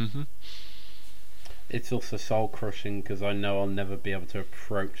 Mm-hmm. It's also soul crushing because I know I'll never be able to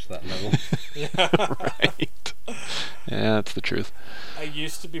approach that level. Right. Yeah, that's the truth. I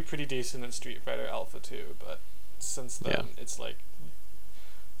used to be pretty decent at Street Fighter Alpha 2, but since then it's like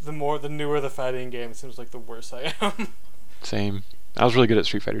the newer the fighting game, it seems like the worse I am. Same. I was really good at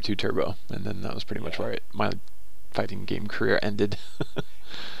Street Fighter 2 Turbo, and then that was pretty much where my fighting game career ended.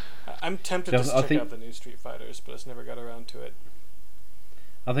 I'm tempted to check out the new Street Fighters, but I just never got around to it.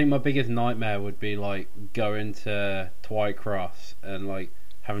 I think my biggest nightmare would be like going to Twycross and like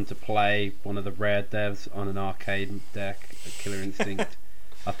having to play one of the Rare devs on an arcade deck at Killer Instinct.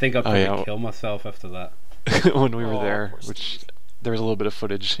 I think I'd probably kill myself after that. When we were there, which there was a little bit of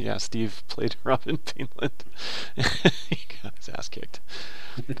footage. Yeah, Steve played Robin Finland. He got his ass kicked.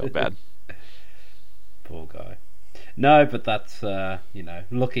 Felt bad. Poor guy. No, but that's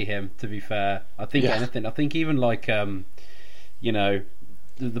lucky him. To be fair, I think anything. I think even like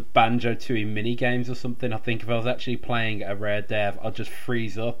the Banjo-Tooie mini games or something. I think if I was actually playing a Rare dev, I'd just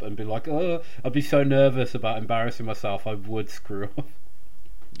freeze up and be like, oh, I'd be so nervous about embarrassing myself. I would screw up.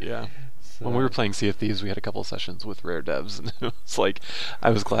 Yeah. When we were playing Sea of Thieves, we had a couple of sessions with Rare devs, and it was like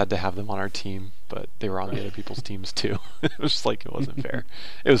I was glad to have them on our team, but they were on the other people's teams too. It was just like it wasn't fair.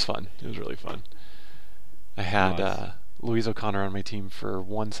 It was fun. It was really fun. I had Louise O'Connor on my team for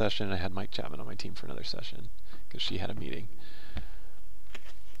one session, and I had Mike Chapman on my team for another session because she had a meeting.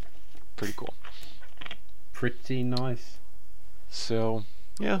 Pretty cool. Pretty nice. So,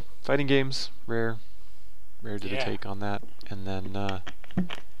 yeah, fighting games, Rare did a take on that, and then I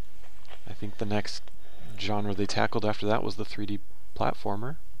think the next genre they tackled after that was the 3D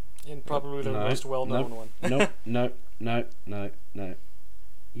platformer. And probably the most well-known one. No.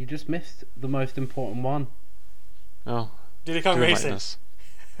 You just missed the most important one. Oh. Diddy Kong Racing.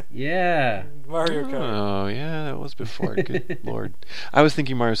 Yeah. Mario Kart. Oh, yeah, that was before. Good lord. I was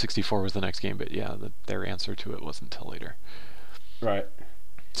thinking Mario 64 was the next game, but yeah, their answer to it wasn't until later. Right.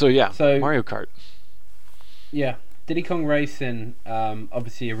 So, Mario Kart. Yeah. Diddy Kong Racing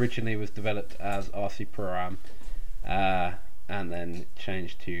obviously originally was developed as RC Pro-Am and then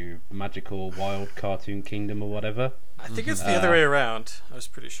changed to Magical Wild Cartoon Kingdom or whatever. I think it's the other way around. I was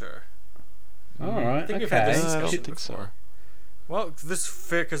pretty sure. Alright, I think we've had this discussion before. Well,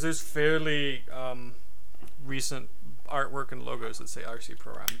 because there's fairly recent artwork and logos that say RC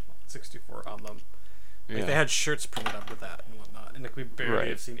Pro-Am 64 on them. Like they had shirts printed up with that and whatnot, and like we barely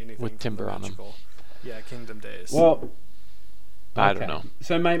have seen anything with Timber on them. Yeah, Kingdom days. Well, I don't know.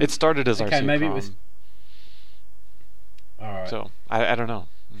 So maybe it started as RC maybe Prom. it was. All right. So I don't know.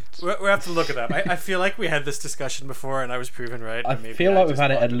 We have to look it up. I feel like we had this discussion before, and I was proven right. I feel like we've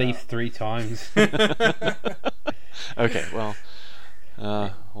had it at least 3 times. Okay, well,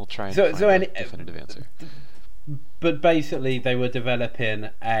 we'll try and find a definitive answer. But basically, they were developing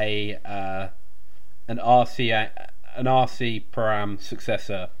an RC Pro-Am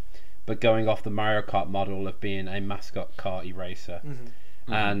successor, but going off the Mario Kart model of being a mascot karty racer.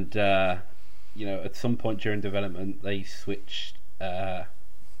 Mm-hmm. And at some point during development, they switched.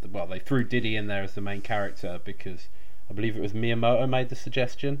 They threw Diddy in there as the main character because I believe it was Miyamoto made the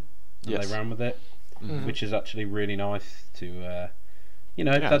suggestion, and they ran with it, which is actually really nice to.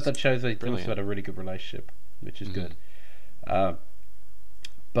 That shows they also had a really good relationship, which is good.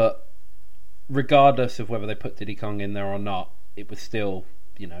 But regardless of whether they put Diddy Kong in there or not, it was still,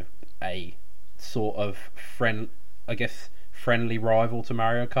 a sort of friendly rival to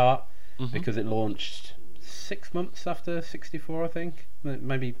Mario Kart because it launched 6 months after 64, I think.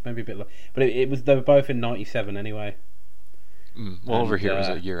 Maybe a bit longer. But they were both in 97 anyway. Well, over here it was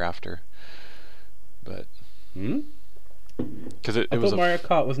a year after. But because I thought Mario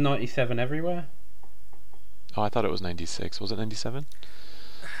Kart was 97 everywhere. Oh, I thought it was 96. Was it 97?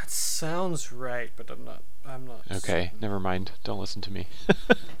 That sounds right, but I'm not. Okay, never mind. Don't listen to me.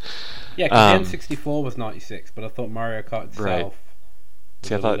 Yeah, because N64 was 96, but I thought Mario Kart itself. Right.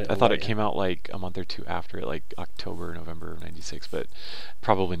 See, I thought it came out like a month or two after it, like October, November of 96, but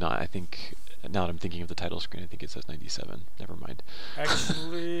probably not. I think now that I'm thinking of the title screen, I think it says 97. Never mind. Actually,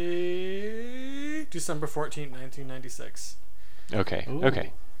 December 14th, 1996. Okay. Ooh.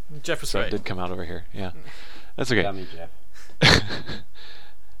 Okay. Jeff was So it right. did come out over here. Yeah, that's okay. Damn you, Jeff.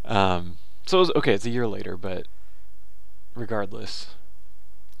 So it was, okay, it's a year later, but regardless,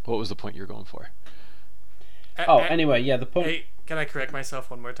 what was the point you were going for? Anyway, yeah, the point. Hey, can I correct myself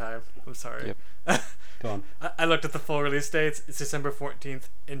one more time? I'm sorry. Yep. Go on. I looked at the full release dates. It's December 14th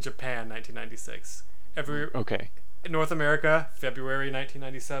in Japan, 1996. Okay. In North America, February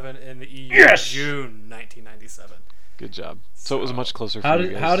 1997. In the EU, Yes! June 1997. Good job. So it was much closer for How you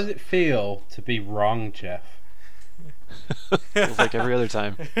did guys. how does it feel to be wrong, Jeff? Feels like every other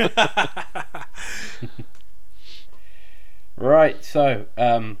time. Right. So,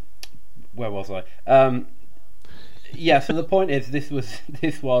 where was I? Yeah. So the point is, this was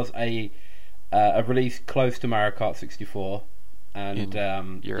a release close to Mario Kart 64, and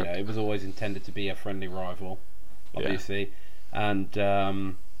In Europe. it was always intended to be a friendly rival, obviously, and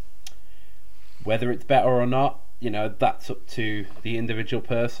whether it's better or not, that's up to the individual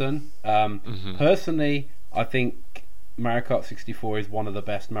person. Personally, I think Mario Kart 64 is one of the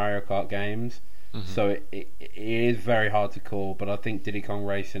best Mario Kart games. So it is very hard to call, but I think Diddy Kong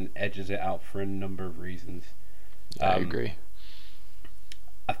Racing edges it out for a number of reasons. I agree.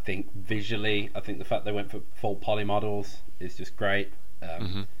 I think visually, the fact they went for full poly models is just great.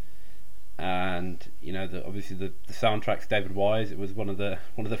 And obviously the soundtrack's David Wise. It was one of the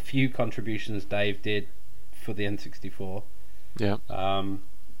few contributions Dave did for the N64. Yeah.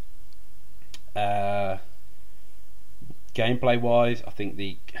 Gameplay wise, I think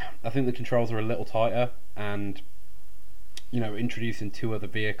the controls are a little tighter, and introducing two other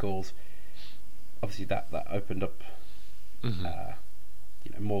vehicles, obviously that opened up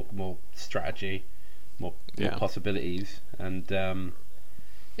more strategy, more possibilities, and I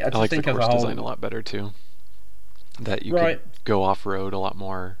like the think as course a whole, design a lot better too. That you Right. could go off road a lot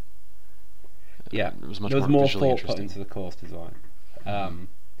more. Yeah, It was much there was more more visually thought put interesting. into the course design.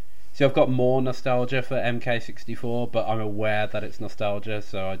 So I've got more nostalgia for MK64, but I'm aware that it's nostalgia,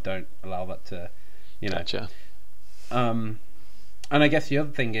 so I don't allow that to, Gotcha. And I guess the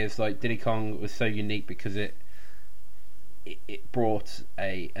other thing is, like, Diddy Kong was so unique because it brought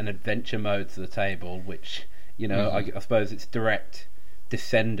an adventure mode to the table, which I suppose its direct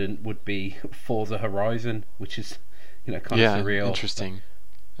descendant would be Forza Horizon, which is kind of surreal. Interesting.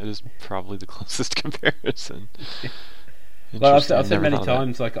 It is probably the closest comparison. Like I've said Never many thought of that.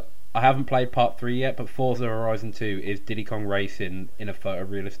 times, like, I haven't played Part 3 yet, but Forza Horizon 2 is Diddy Kong Racing in a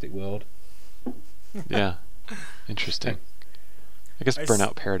photorealistic world. Yeah, interesting. I guess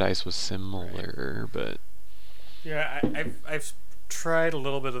Burnout Paradise was similar, but Yeah, I've tried a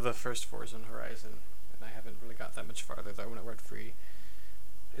little bit of the first Forza Horizon, and I haven't really got that much farther though when it went free.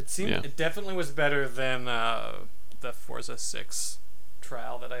 It seemed it definitely was better than the Forza 6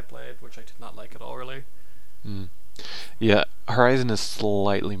 trial that I played, which I did not like at all, really. yeah, Horizon is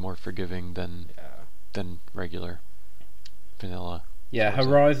slightly more forgiving than regular vanilla. Yeah, Forza.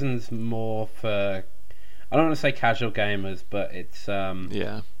 Horizon's more for, I don't want to say casual gamers, but it's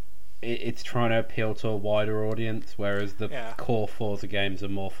it's trying to appeal to a wider audience, whereas the core Forza games are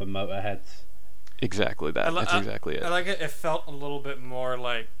more for motorheads. Exactly that. That's exactly it. I like it. It felt a little bit more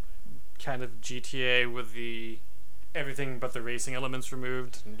like kind of GTA with the everything but the racing elements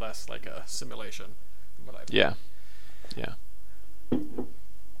removed, and less like a simulation. From what I played. Yeah.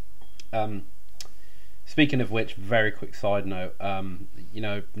 Speaking of which, very quick side note.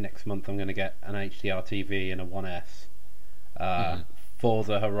 Next month I'm going to get an HDR TV and a 1S.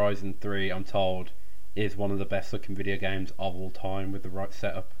 Forza Horizon 3, I'm told, is one of the best looking video games of all time with the right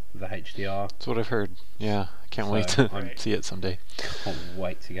setup of the HDR. That's what I've heard. Yeah, I can't wait to see it someday. Can't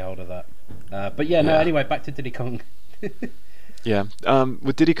wait to get hold of that. But yeah, no. Anyway, back to Diddy Kong. Yeah.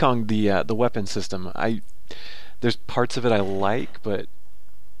 With Diddy Kong, the weapon system, there's parts of it I like, but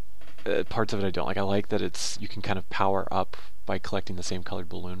parts of it I don't like. I like that you can kind of power up by collecting the same colored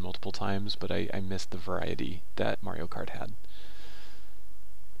balloon multiple times, but I miss the variety that Mario Kart had.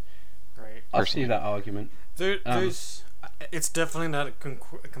 Right. I see that argument. It's definitely not a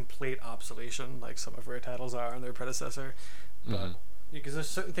complete obsolescence like some of Rare titles are on their predecessor, but because there's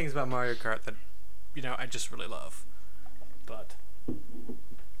certain things about Mario Kart that I just really love, but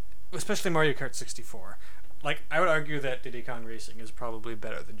especially Mario Kart 64. Like, I would argue that Diddy Kong Racing is probably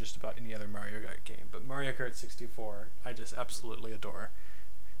better than just about any other Mario Kart game, but Mario Kart 64 I just absolutely adore.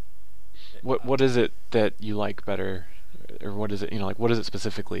 What is it that you like better, or what is it? What is it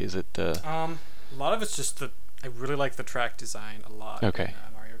specifically? Is it the? A lot of it's just I really like the track design a lot. Okay.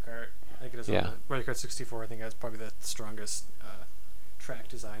 In Mario Kart, I think it is Mario Kart 64. I think that's probably the strongest track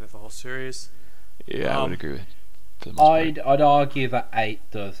design of the whole series. Yeah, I would agree with. For the most part. I'd argue that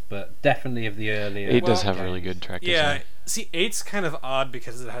 8 does, but definitely of the earlier. 8 does have really good track design. See, 8's kind of odd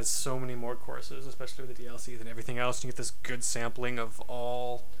because it has so many more courses, especially with the DLCs and everything else. And you get this good sampling of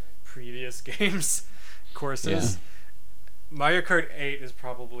all previous games courses. Yeah. Mario Kart 8 is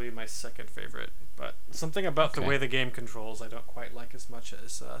probably my second favorite, but something about the Okay. way the game controls I don't quite like as much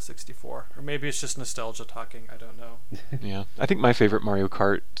as 64. Or maybe it's just nostalgia talking, I don't know. Yeah, I think my favorite Mario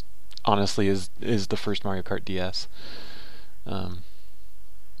Kart, honestly, is the first Mario Kart DS.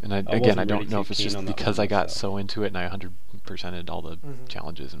 And I wasn't don't really know too if it's keen just on that because one I got myself. so into it and I 100%ed all the Mhm.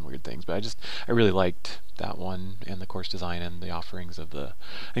 challenges and weird things. But I really liked that one and the course design and the offerings of the.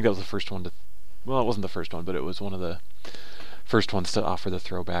 I think that was the first one to. Well, it wasn't the first one, but it was one of the first ones to offer the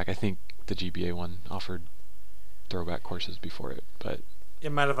throwback. I think the GBA one offered throwback courses before it, but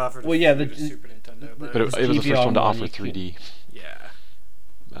It might have offered Well, yeah, a few the- to Super Nintendo, but it was the GBA first one to one, offer you can- 3D yeah.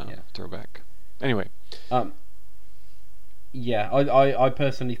 Yeah. throwback. Anyway, Um, yeah, I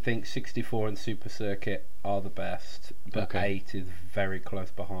personally think 64 and Super Circuit are the best, but Okay. 8 is very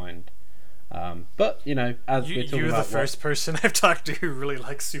close behind. But you know, as we're talking You're the about, first person I've talked to who really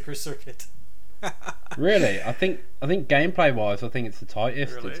likes Super Circuit. really, I think gameplay wise, I think it's the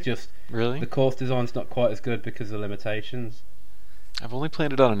tightest. Really? It's just really, the course design's not quite as good because of limitations. I've only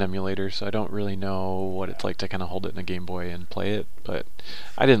played it on an emulator, so I don't really know what it's like to kind of hold it in a Game Boy and play it. But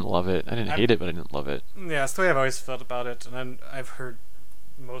I didn't love it. I didn't hate it, but I didn't love it. Yeah, it's the way I've always felt about it, and I've heard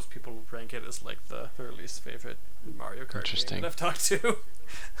most people rank it as like their least favorite Mario Kart Interesting. game that I've talked to.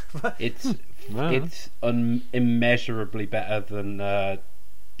 It's Well, it's immeasurably better than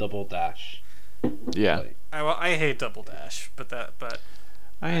Double Dash. yeah, Like, I hate Double Dash, but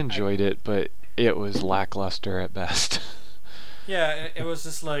I enjoyed it, but it was lackluster at best. yeah, it was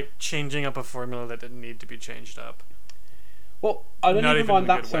just like changing up a formula that didn't need to be changed up. well, I don't Not even even mind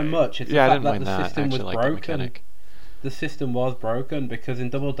in a that good so way. much. It's Yeah, I the didn't fact mind that the that. I system was actually liked the broken. mechanic. The system was broken because in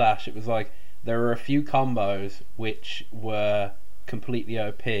Double Dash it was like there were a few combos which were completely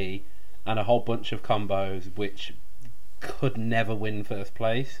OP and a whole bunch of combos which could never win first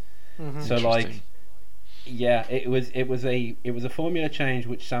place. Mm-hmm. So like, Interesting. yeah, it was a formula change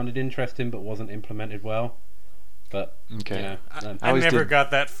which sounded interesting but wasn't implemented well. But Okay. you know, I I always never did-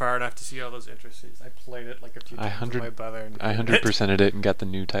 got that far enough to see all those intricacies. I played it like a few I times with my brother. And I 100%ed it and got the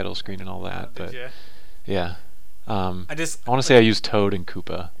new title screen and all that. Did But ya? yeah, I just I want to say I used Toad and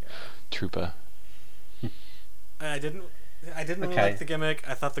Koopa, Troopa. I didn't really Okay. like the gimmick.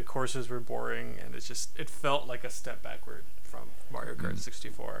 I thought the courses were boring, and it felt like a step backward from Mario Kart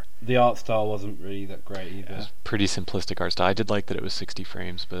 64. the art style wasn't really that great either. Yeah, pretty simplistic art style. I did like that it was 60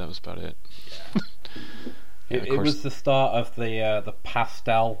 frames, but that was about it. Yeah. Yeah, of It course. was the start of the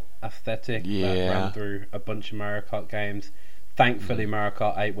pastel aesthetic that Yeah. ran through a bunch of Mario Kart games. Thankfully, Mario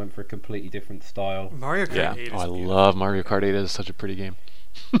Kart 8 went for a completely different style. Mario Kart Yeah. 8 is Oh, I beautiful. love Mario Kart 8. It is such a pretty game.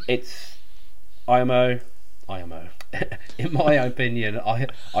 It's IMO. In my opinion,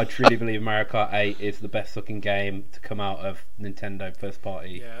 I truly believe Mario Kart 8 is the best looking game to come out of Nintendo first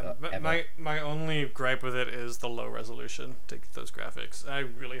party. Yeah, but ever. my only gripe with it is the low resolution to get those graphics. I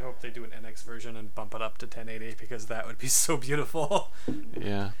really hope they do an NX version and bump it up to 1080 because that would be so beautiful.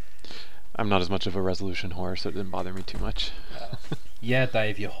 Yeah. I'm not as much of a resolution whore, so it didn't bother me too much. Yeah,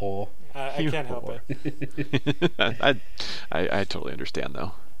 Dave, you whore. I You can't help whore. it. I totally understand,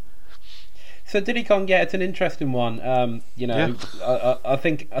 though. So Diddy Kong, yeah, it's an interesting one. You know, I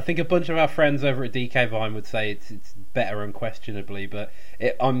think a bunch of our friends over at DK Vine would say it's better unquestionably, but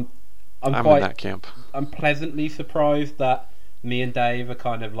I'm I'm in quite that camp. I'm pleasantly surprised that me and Dave are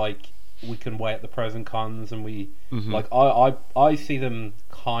kind of like we can weigh up the pros and cons, and we Mhm. like I see them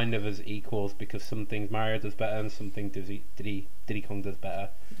kind of as equals because some things Mario does better and some things Diddy Kong does better.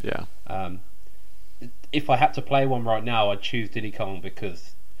 Yeah. If I had to play one right now, I'd choose Diddy Kong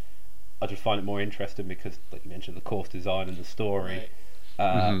because I just find it more interesting because, like you mentioned, the course design and the story. Right.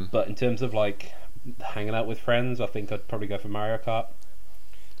 Mhm. But in terms of like hanging out with friends, I think I'd probably go for Mario Kart.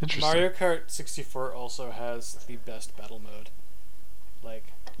 Interesting. Mario Kart 64 also has the best battle mode. Like,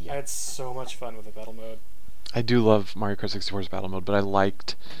 Yeah. I had so much fun with the battle mode. I do love Mario Kart 64's battle mode, but I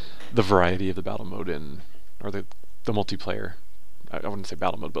liked the variety of the battle mode or the multiplayer. I wouldn't say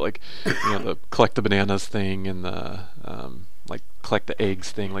battle mode, but like the collect the bananas thing and the like collect the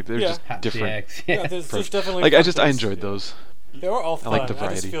eggs thing. Like they're Yeah. just Hatch the different. eggs. Yeah, there's definitely Like fun I things, enjoyed yeah. those. They were all I fun. like the I just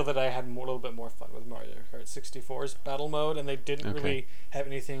variety. feel that I had a little bit more fun with Mario Kart 64's battle mode, and they didn't Okay. really have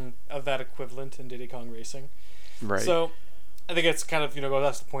anything of that equivalent in Diddy Kong Racing. Right. So, I think it's kind of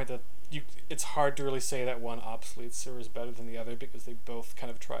that's the point that it's hard to really say that one obsoletes or is better than the other because they both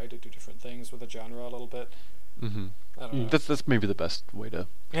kind of try to do different things with the genre a little bit. hmm I don't know. That's maybe the best way to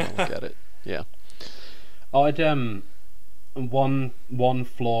kinda look at it. Yeah. I'd one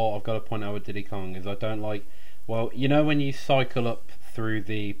flaw I've got to point out with Diddy Kong is I don't like Well, you know when you cycle up through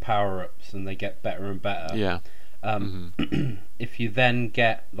the power-ups and they get better and better. Yeah. If you then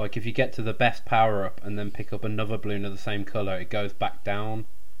get if you get to the best power-up and then pick up another balloon of the same color, it goes back down.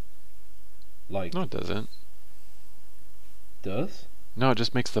 No, it doesn't. Does? No, it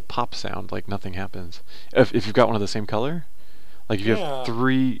just makes the pop sound like nothing happens. If you've got one of the same color, like if you have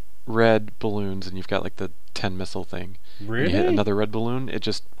 3 red balloons and you've got like the 10 missile thing, Really? and you hit another red balloon, it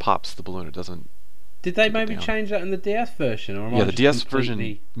just pops the balloon. It doesn't. Did they keep it maybe down. change that in the DS version? Or am I Yeah, the just DS completely...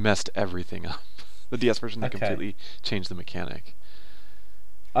 version messed everything up. The DS version, they Okay. completely changed the mechanic.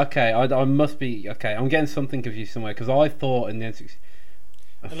 Okay, I must be... Okay, I'm getting something confused somewhere, because I thought in the N64...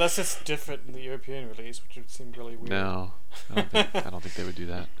 Unless it's different in the European release, which would seem really weird. No, I don't think they would do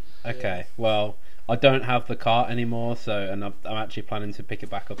that. Okay, well, I don't have the cart anymore, and I'm actually planning to pick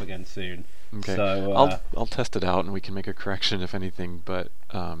it back up again soon. Okay, So, I'll test it out and we can make a correction if anything. But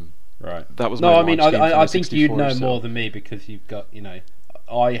right. that was No, my I mean, launch game for I the think you'd 64, know so- more than me because you've got,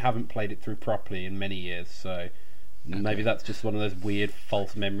 I haven't played it through properly in many years, so maybe that's just one of those weird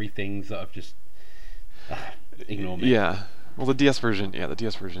false memory things that I've just ignore me. Yeah. Well, the DS version,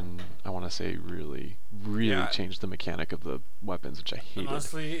 I want to say really Yeah. changed the mechanic of the weapons, which I And hated.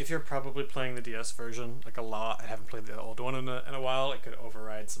 honestly, if you're probably playing the DS version like a lot, I haven't played the old one in a while, it could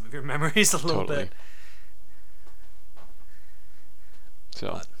override some of your memories a little Totally. bit.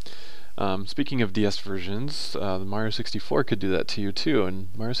 So, speaking of DS versions, the Mario 64 could do that to you too, and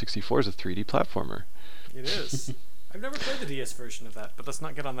Mario 64 is a 3D platformer. It is. I've never played the DS version of that, but let's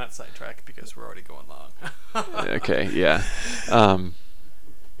not get on that sidetrack because we're already going long. Okay, yeah.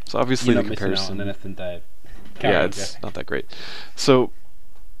 So obviously You're the not missing out comparison, on anything, Dave. Carry yeah, on, it's Jeff. not that great. So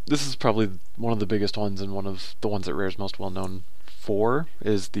this is probably one of the biggest ones, and one of the ones that Rare's most well known for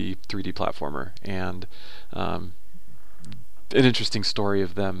is the 3D platformer, and an interesting story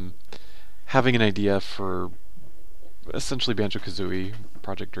of them having an idea for essentially Banjo-Kazooie,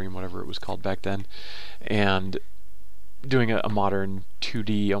 Project Dream, whatever it was called back then, and doing a modern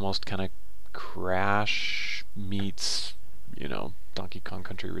 2D, almost kind of Crash meets, Donkey Kong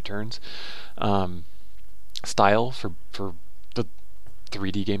Country Returns style for the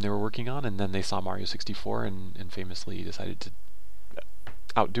 3D game they were working on, and then they saw Mario 64 and famously decided to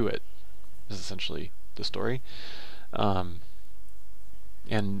outdo it. Is essentially the story.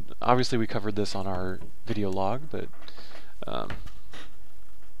 And obviously we covered this on our video log, but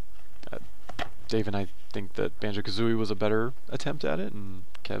Dave and I think that Banjo-Kazooie was a better attempt at it, and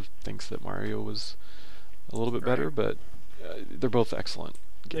Kev thinks that Mario was a little bit better, Right. but they're both excellent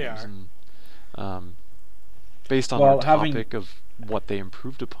They games. are. And based on Well, our having- topic of what they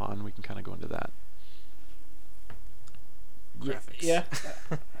improved upon, we can kind of go into that. Graphics. Yeah.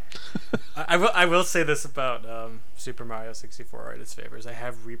 I will say this about Super Mario 64 are its favors. I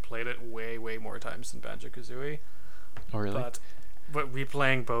have replayed it way more times than Banjo-Kazooie. Oh, really? But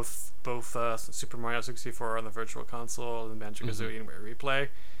replaying both Super Mario 64 on the Virtual Console and Banjo-Kazooie in Replay,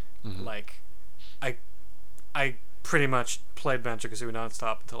 Mhm. like I pretty much played Banjo-Kazooie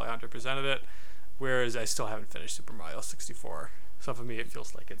nonstop until I 100%ed it, whereas I still haven't finished Super Mario 64. So for me, it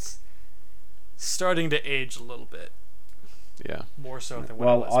feels like it's starting to age a little bit Yeah. more so than when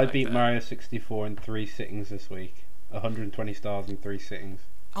it Well, was I back beat then. Mario 64 in 3 sittings this week. 120 stars in 3 sittings.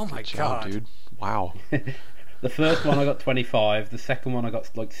 Oh my Good job, god, dude. Wow. The first one I got 25. The second one I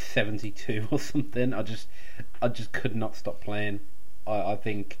got like 72 or something. I just could not stop playing. I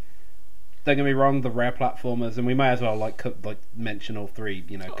think. Don't get me wrong, the rare platformers, and we may as well mention all three.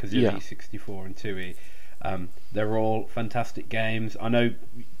 Kazooie, Yeah. 64, and 2E. They're all fantastic games. I know,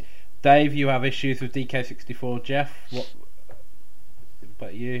 Dave, you have issues with DK64. Jeff, what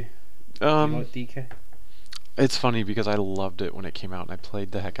about you? Do you like DK? It's funny because I loved it when it came out, and I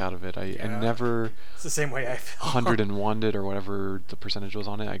played the heck out of it. I Yeah. never it's the same way I feel. 101'd it or whatever the percentage was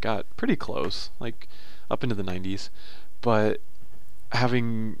on it. I got pretty close, like up into the 90s. But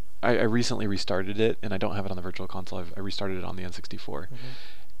I recently restarted it, and I don't have it on the Virtual Console. I restarted it on the N64,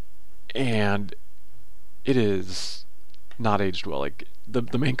 and it is not aged well. Like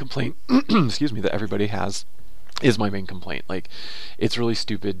the main complaint, excuse me, that everybody has is my main complaint. Like, it's really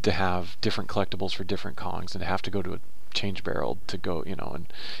stupid to have different collectibles for different Kongs and to have to go to a change barrel to go, and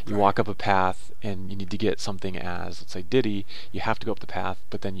you walk up a path and you need to get something as, let's say, Diddy. You have to go up the path,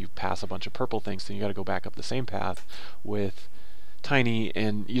 but then you pass a bunch of purple things, so you got to go back up the same path with Tiny,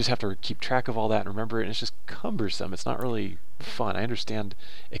 and you just have to keep track of all that and remember it, and it's just cumbersome. It's not really fun. I understand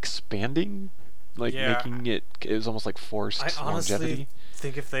expanding, like making it was almost like forced I honestly longevity.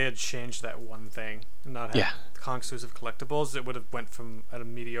 think if they had changed that one thing and not had Yeah. Kong exclusive collectibles, it would have went from a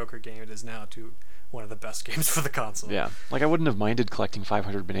mediocre game it is now to one of the best games for the console. Yeah, like I wouldn't have minded collecting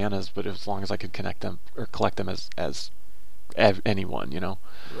 500 bananas, but as long as I could connect them or collect them as anyone, you know.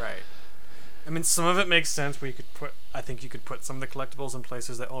 Right. I mean, some of it makes sense where you could put. I think you could put some of the collectibles in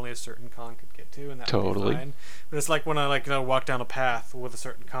places that only a certain Kong could get to, and that would be fine. But it's like when I walk down a path with a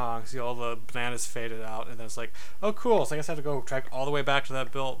certain Kong, see all the bananas faded out, and then it's like, oh cool, so I guess I have to go track all the way back to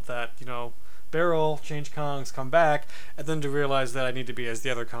that build that barrel, change Kongs, come back, and then to realize that I need to be as the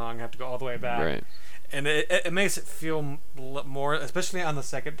other Kong, I have to go all the way back. Right. And it makes it feel more, especially on the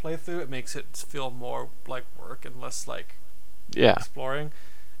second playthrough, it makes it feel more like work and less like exploring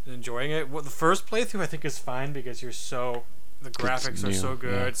and enjoying it. Well, the first playthrough I think is fine because the graphics are so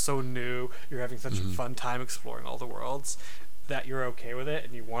good, so new, you're having such a fun time exploring all the worlds that you're okay with it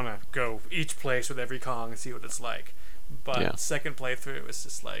and you want to go each place with every Kong and see what it's like. But second playthrough it was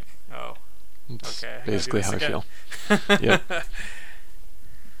just like, oh, it's okay, basically how again. I feel. Yep.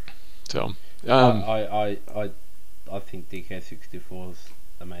 So I think DK64 is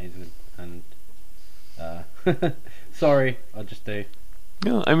amazing, and sorry, I just do.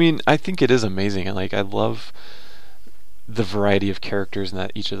 No, I mean, I think it is amazing, and I love the variety of characters, and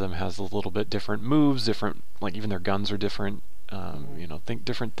that each of them has a little bit different moves, different, even their guns are different. Think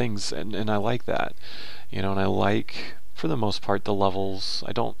different things, and I like that, and I like, for the most part, the levels.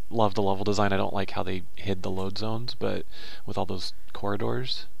 I don't love the level design. I don't like how they hid the load zones, but with all those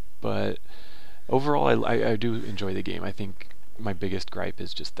corridors. But overall, I do enjoy the game. I think my biggest gripe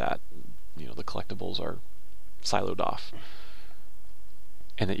is just that, the collectibles are siloed off,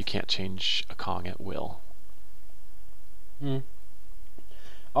 and that you can't change a Kong at will.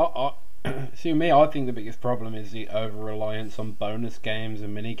 See, me, I think the biggest problem is the over-reliance on bonus games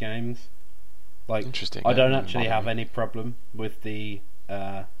and mini-games. Interesting. I don't actually have any problem with the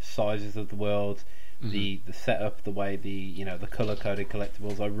sizes of the world, the setup, the way the color-coded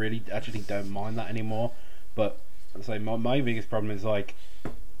collectibles. I really actually don't mind that anymore. But so my biggest problem is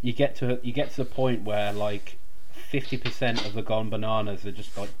you get to the point where 50% of the Gone Bananas are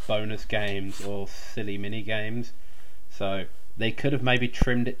just bonus games or silly mini games. So they could have maybe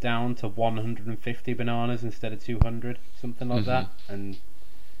trimmed it down to 150 bananas instead of 200, something like that, and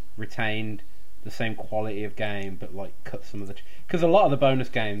retained the same quality of game, but cut some of the... Because a lot of the bonus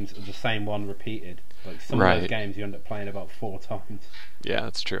games are the same one repeated. Some of those games you end up playing about 4 times. Yeah,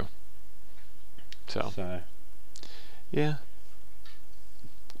 that's true. So. Yeah.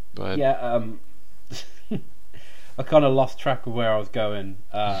 But... Yeah, I kind of lost track of where I was going.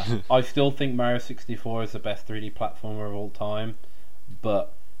 I still think Mario 64 is the best 3D platformer of all time,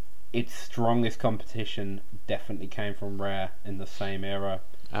 but its strongest competition definitely came from Rare in the same era.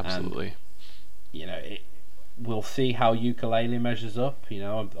 Absolutely. And, we'll see how Yooka-Laylee measures up.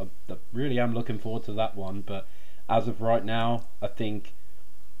 I really am looking forward to that one, but as of right now, I think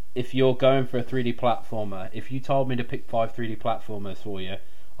if you're going for a 3D platformer, if you told me to pick 5 3D platformers for you,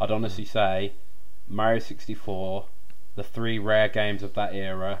 I'd honestly say Mario 64, the 3 Rare games of that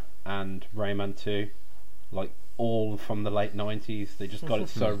era, and Rayman 2, all from the late 90s. They just got it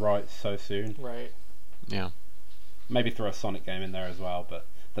so right so soon. Right. Yeah. Maybe throw a Sonic game in there as well, but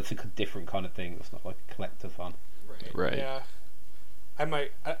that's a different kind of thing. It's not like a collector fun. Right. Yeah. I'm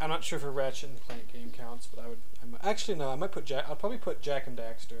not sure if a Ratchet and Clank game counts, but I might put I'll probably put Jak and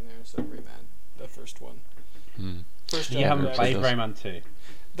Daxter in there instead of Rayman, the first one. First you haven't played Rayman 2.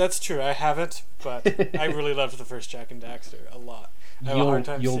 That's true, I haven't, but I really loved the first Jak and Daxter a lot.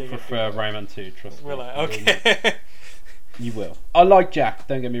 You'll prefer Rayman 2, trust me. Will I? Okay. You will. I like Jak,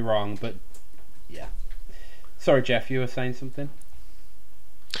 don't get me wrong, but yeah. Sorry, Jeff, you were saying something?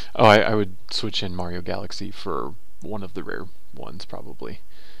 Oh, I would switch in Mario Galaxy for one of the rare ones, probably.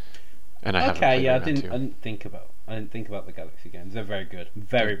 And I haven't played Rayman 2. I didn't think about the Galaxy games. They're very good.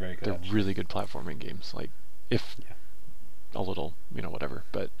 Very, very good. They're really good platforming games. A little, whatever.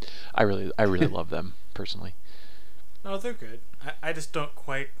 But I really love them personally. No, they're good. I just don't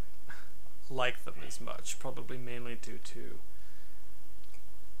quite like them as much. Probably mainly due to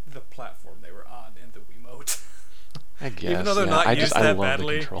the platform they were on in the Wiimote. I guess. Even though they're not used that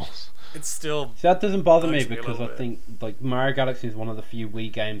badly, the controls. It's still... See, that doesn't bother me because I think Mario Galaxy is one of the few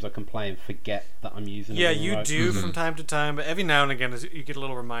Wii games I can play and forget that I'm using it. Yeah, you do from time to time, but every now and again you get a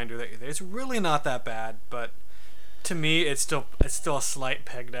little reminder that it's really not that bad, but to me it's still a slight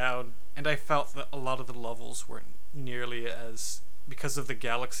peg down, and I felt that a lot of the levels weren't nearly as... Because of the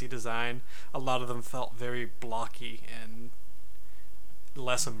Galaxy design, a lot of them felt very blocky and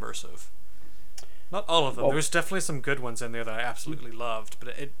less immersive. Not all of them. There's definitely some good ones in there that I absolutely loved, but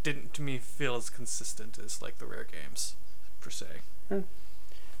it didn't, to me, feel as consistent as the rare games, per se.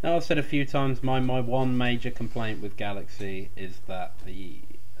 Now, I've said a few times, my one major complaint with Galaxy is that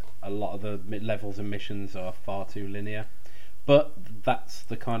a lot of the levels and missions are far too linear. But that's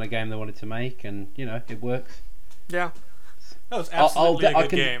the kind of game they wanted to make, and it works. Yeah, that was absolutely a good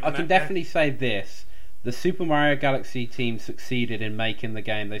game. I can definitely say this: the Super Mario Galaxy team succeeded in making the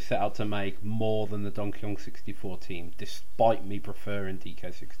game they set out to make more than the Donkey Kong 64 team, despite me preferring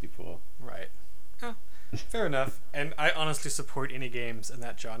DK64. Right. Yeah, fair enough. And I honestly support any games in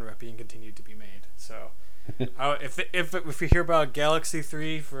that genre being continued to be made. So, if we hear about Galaxy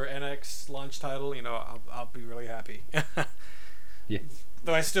 3 for NX launch title, I'll be really happy. Yeah.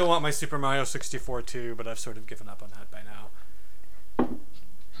 Though I still want my Super Mario 64 too, but I've sort of given up on that by now.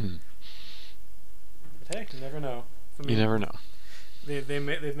 But hey, you never know. You never know.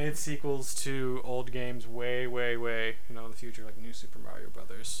 They've made sequels to old games way in the future, like New Super Mario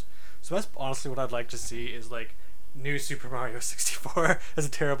Brothers. So that's honestly what I'd like to see is like New Super Mario 64, as a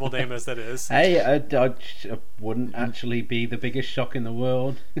terrible name as that is. Hey, I wouldn't actually be the biggest shock in the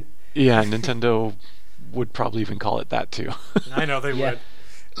world. Yeah, Nintendo would probably even call it that too. I know they would.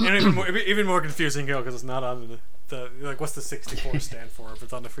 And even more confusing, because it's not on the what's the 64 stand for if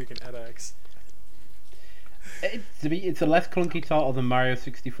it's on the freaking NX. It's a less clunky title than Mario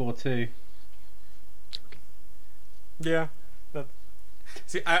 64 too. Yeah.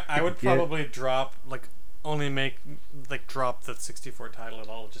 See, I would probably drop drop the 64 title and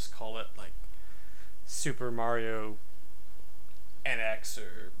I'll just call it like Super Mario NX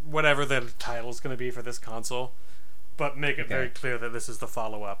or whatever the title's going to be for this console, but make it very clear that this is the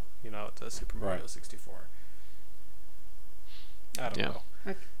follow-up, to Super Mario 64. I don't know.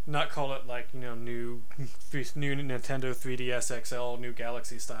 Not call it like new Nintendo 3DS XL, new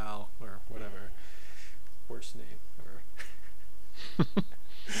Galaxy style or whatever. Worst name ever.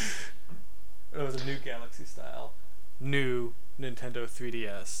 It was a new Galaxy style, new Nintendo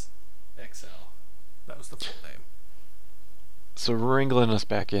 3DS XL. That was the full name. So wrangling us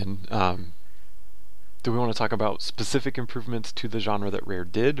back in, do we want to talk about specific improvements to the genre that Rare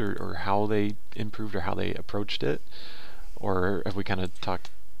did, or how they improved, or how they approached it, or have we kind of talked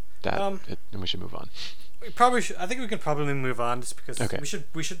that and we should move on? We probably should. I think we can probably move on just because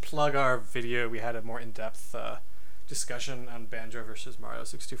we should plug our video. We had a more in-depth discussion on Banjo versus Mario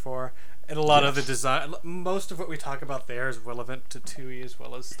 64, and a lot of the design. Most of what we talk about there is relevant to 2E as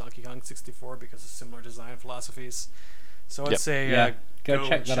well as Donkey Kong 64 because of similar design philosophies. So I'd say go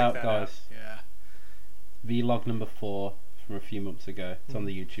check that out, guys. Yeah. Vlog number 4 from a few months ago. It's on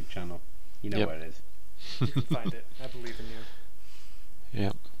the YouTube channel. You know where it is. You can find it. I believe in you.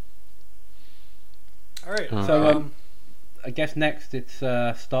 Yep. All right. So I guess next it's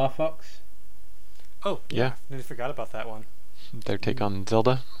Star Fox. Oh yeah, I forgot about that one. Their take on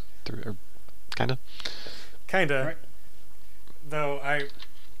Zelda, kinda. Right. Though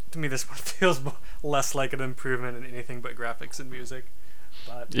to me this one feels less like an improvement in anything but graphics and music.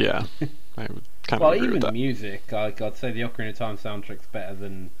 But yeah, I would kind of agree even with that. music, I'd say the Ocarina of Time soundtrack's better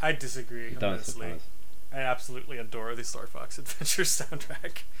than. I disagree. Honestly, I absolutely adore the Star Fox Adventure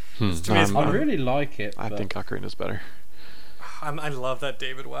soundtrack. I really like it. I think Ocarina's better. I love that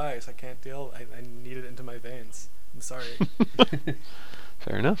David Wise. I can't deal. I need it into my veins. I'm sorry.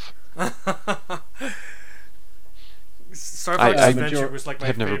 Fair enough. Star Fox Adventure was like my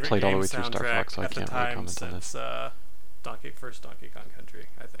I've never favorite played all game the way through Star Fox, so I at the can't really time comment on this. since first Donkey Kong Country,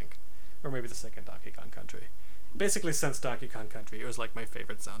 I think, or maybe the second Donkey Kong Country. Basically, since Donkey Kong Country, it was like my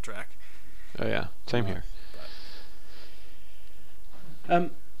favorite soundtrack. Oh yeah, same here.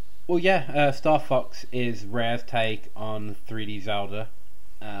 Well, yeah, Star Fox is Rare's take on 3D Zelda.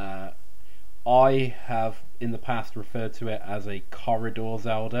 I have in the past referred to it as a corridor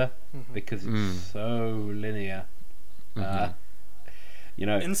Zelda because it's so linear.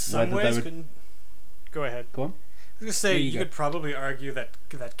 In some ways, go ahead. Go on. I was going to say, you could probably argue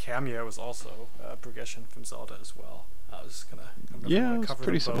that Cameo is also a progression from Zelda as well. I was going to cover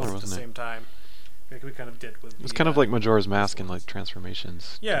pretty them both similar, at the same time. Like we kind of did with it's kind of like Majora's Mask and like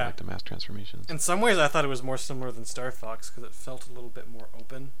transformations. Yeah. Like the mask transformations. In some ways, I thought it was more similar than Star Fox because it felt a little bit more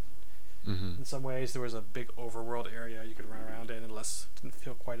open. In some ways, there was a big overworld area you could run around in, unless it didn't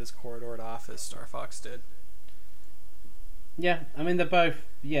feel quite as corridored off as Star Fox did. Yeah, I mean they both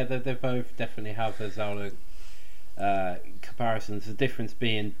definitely have their Zelda comparisons. The difference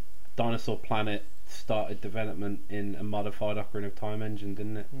being Dinosaur Planet started development in a modified Ocarina of Time engine,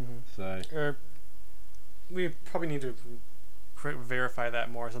 didn't it? So we probably need to verify that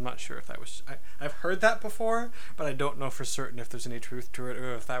more, as I'm not sure if that was. I've heard that before, but I don't know for certain if there's any truth to it,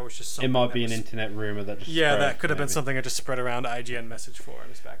 or if that was just something. It might be an internet rumor that just that could have been something I just spread around IGN message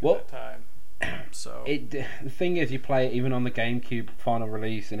forums back at that time. So The thing is, you play it even on the GameCube final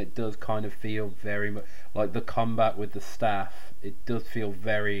release, and it does kind of feel very much like the combat with the staff. It does feel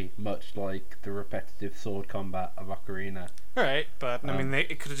very much like the repetitive sword combat of Ocarina. all right, but I mean,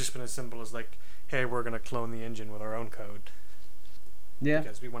 it could have just been as simple as like, hey, we're gonna clone the engine with our own code. Yeah,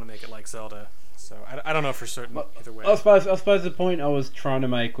 because we want to make it like Zelda. So I don't know for certain either way. I suppose the point I was trying to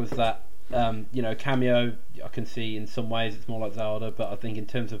make was that Cameo, I can see in some ways it's more like Zelda, but I think in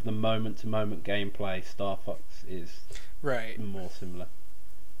terms of the moment-to-moment gameplay, Star Fox is more similar.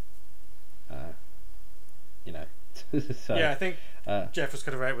 So, yeah, I think Jeff was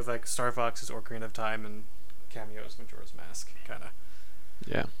kind of right with like Star Fox is Ocarina of Time and Cameo is Majora's Mask, kind of.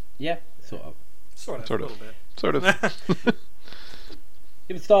 Yeah. Yeah, sort of. Sort of. A little bit. Sort of.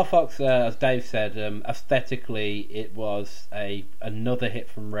 Yeah, but Star Fox, as Dave said, aesthetically it was another hit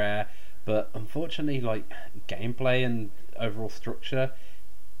from Rare, but unfortunately, like gameplay and overall structure,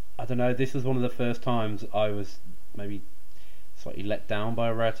 I don't know. This was one of the first times I was maybe slightly let down by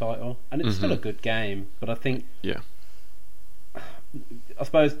a Rare title, and it's still a good game, but I think, I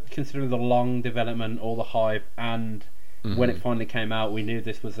suppose considering the long development, all the hype, and when it finally came out, we knew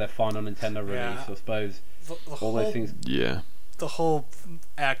this was their final Nintendo release. Yeah. So I suppose all those things. Yeah. The whole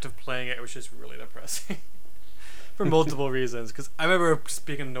act of playing it was just really depressing for multiple reasons. Because I remember just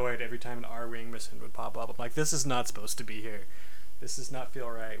being annoyed every time an R-Wing mission would pop up. I'm like, this is not supposed to be here. This does not feel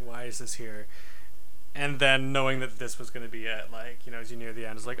right. Why is this here? And then knowing that this was going to be it, like, as you near the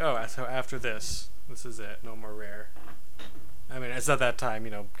end, it's like, oh, so after this is it. No more Rare. I mean, it's at that time,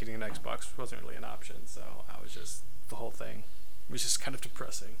 getting an Xbox wasn't really an option. So I was just, the whole thing was just kind of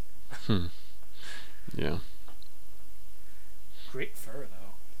depressing. Yeah. Great fur,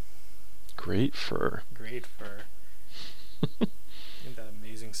 though. Great fur. Great fur. And that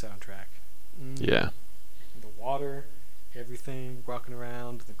amazing soundtrack. Yeah. The water, everything, walking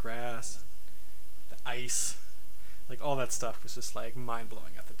around, the grass, the ice. Like, all that stuff was just, like,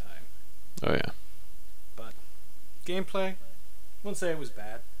 mind-blowing at the time. Oh, yeah. But gameplay, I wouldn't say it was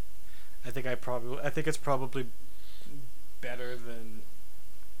bad. I think it's probably better than,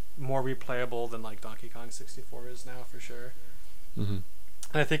 more replayable than, like, Donkey Kong 64 is now, for sure. And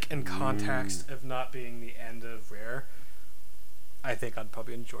I think in context of not being the end of Rare, I think I'd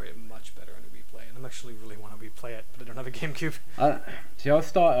probably enjoy it much better on a replay. And I actually really want to replay it, but I don't have a GameCube. I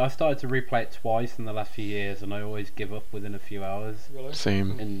started to replay it twice in the last few years, and I always give up within a few hours. Really?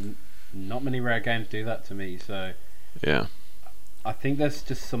 Same. And not many Rare games do that to me, so yeah. I think there's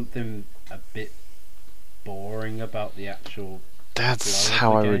just something a bit boring about the actual. That's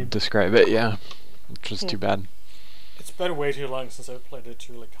how I would describe it. Yeah, which is too bad. It's been way too long since I've played it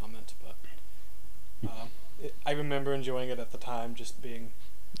to really comment, but I remember enjoying it at the time, just being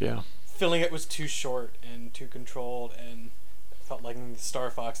feeling it was too short and too controlled, and it felt like the Star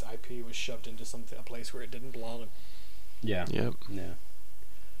Fox IP was shoved into a place where it didn't belong. Yeah. Yep. Yeah.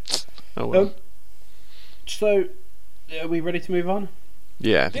 Oh well. So, are we ready to move on?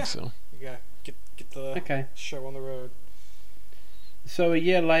 Yeah, I think so. You gotta get the show on the road. So a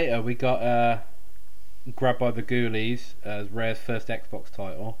year later, we got Grabbed by the Ghoulies as Rare's first Xbox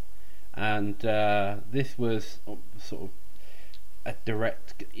title, and this was sort of a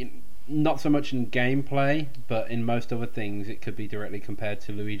direct, not so much in gameplay, but in most other things, it could be directly compared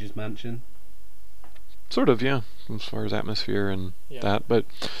to Luigi's Mansion. Sort of, yeah, as far as atmosphere and that, but.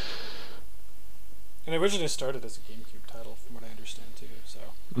 And it originally started as a GameCube title, from what I understand too. So.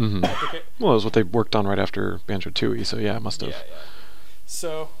 Well, it was what they worked on right after Banjo-Tooie, so yeah, it must have. Yeah.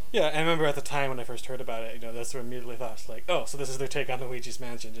 So, I remember at the time when I first heard about it, that's what I immediately thought. It's like, oh, so this is their take on Luigi's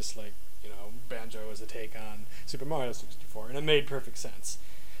Mansion, just like, Banjo was a take on Super Mario 64, and it made perfect sense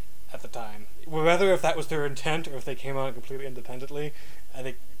at the time. Whether if that was their intent or if they came on completely independently, I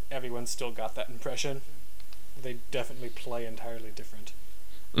think everyone still got that impression. They definitely play entirely different.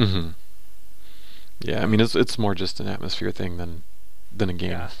 Yeah, I mean, it's more just an atmosphere thing than a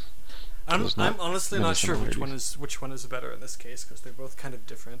game. Yeah. I'm honestly not sure which one is better in this case, because they're both kind of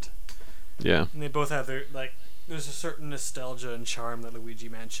different. Yeah. And they both have their, like, there's a certain nostalgia and charm that Luigi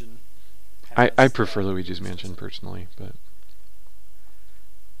Mansion has. I prefer Luigi's Mansion personally, but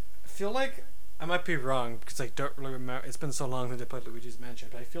I feel like I might be wrong because I don't really remember. It's been so long since I played Luigi's Mansion,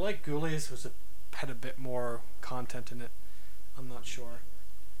 but I feel like Ghoulies had a bit more content in it. I'm not sure.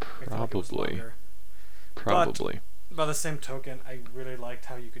 Probably. But by the same token, I really liked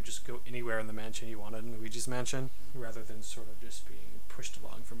how you could just go anywhere in the mansion you wanted in Luigi's Mansion, rather than sort of just being pushed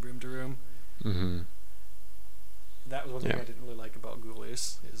along from room to room. That was one thing I didn't really like about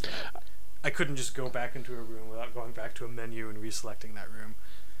Ghoulies, is that I couldn't just go back into a room without going back to a menu and reselecting that room.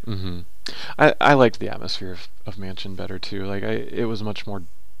 I liked the atmosphere of Mansion better too. Like it was much more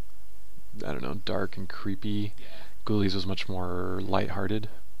I don't know, dark and creepy. Yeah. Ghoulies was much more lighthearted.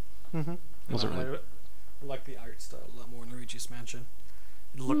 Mm-hmm. Wasn't really. I like the art style a lot more in Luigi's Mansion.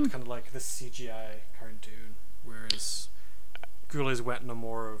 It looked kind of like the CGI cartoon, whereas Ghoulies went in a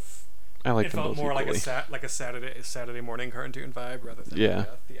more of. I like It them felt both more equally. like a Saturday morning cartoon vibe rather than Yeah. like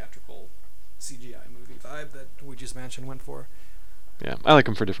a theatrical CGI movie vibe that Luigi's Mansion went for. Yeah, I like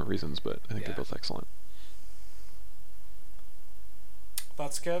them for different reasons, but I think Yeah. they're both excellent.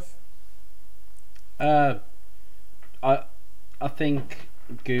 Thoughts, Kev? I think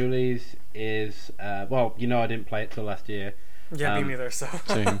Ghoulies is well, I didn't play it till last year. Yeah, me neither. So.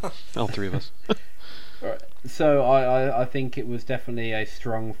 Same, all three of us. Right. So I think it was definitely a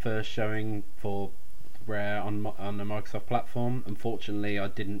strong first showing for Rare on the Microsoft platform. Unfortunately, I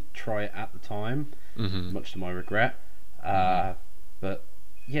didn't try it at the time, Mm-hmm. much to my regret. But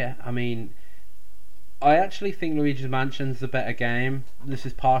yeah, I mean, I actually think Luigi's Mansion's the better game. This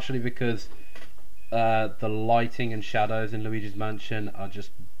is partially because the lighting and shadows in Luigi's Mansion are just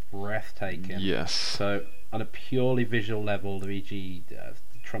breathtaking. Yes. So on a purely visual level, Luigi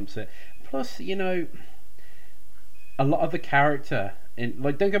trumps it. Plus, a lot of the character in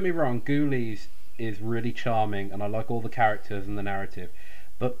don't get me wrong, Ghoulies is really charming, and I like all the characters and the narrative.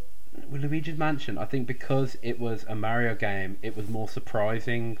 But with Luigi's Mansion, I think because it was a Mario game, it was more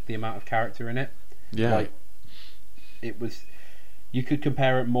surprising the amount of character in it. Yeah. Like, it was. You could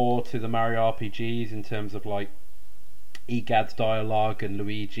compare it more to the Mario RPGs in terms of like Egad's dialogue and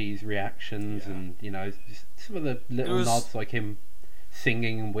Luigi's reactions, Yeah. and just some of the little nods, like him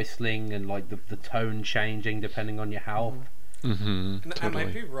singing and whistling, and like the tone changing depending on your health. Mm-hmm. And Totally. I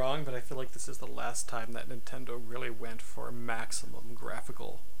might be wrong, but I feel like this is the last time that Nintendo really went for maximum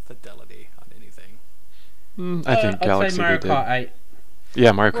graphical fidelity on anything. I think I'd Galaxy say Mario they did. Kart 8.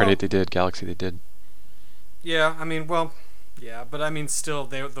 Yeah, Mario Kart Well- 8 they did. Galaxy they did. Yeah, I mean, but I mean, still,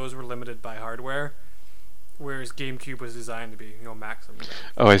 those were limited by hardware, whereas GameCube was designed to be, maximum.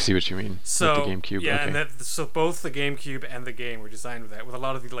 Oh, I see what you mean. So With the GameCube. yeah, Okay. and so both the GameCube and the game were designed with that. With a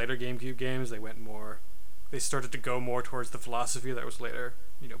lot of the later GameCube games, they started to go more towards the philosophy that was later,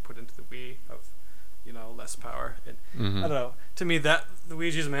 put into the Wii of, less power. And Mhm. I don't know. To me, that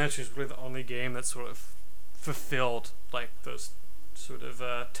Luigi's Mansion is really the only game that sort of fulfilled like those sort of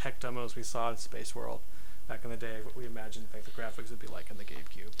tech demos we saw in Space World back in the day. What we imagined like the graphics would be like in the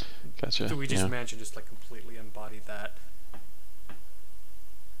GameCube. Gotcha. Luigi's Yeah. Mansion just like completely embodied that.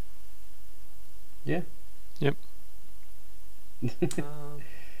 Yeah. Yep.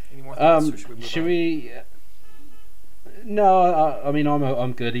 Any more thoughts? Or should we move Should on? we? No, I mean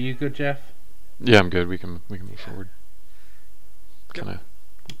I'm good. Are you good, Jeff? Yeah, I'm good. We can move forward. Yep. Kind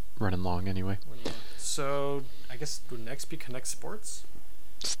of running long anyway. So I guess would next be Connect Sports.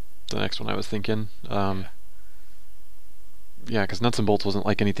 The next one I was thinking. Yeah, because Nuts and Bolts wasn't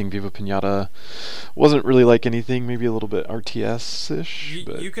like anything. Viva Pinata wasn't really like anything. Maybe a little bit RTS-ish.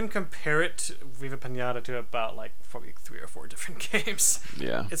 But You can compare it to Viva Pinata to about like probably 3 or 4 different games.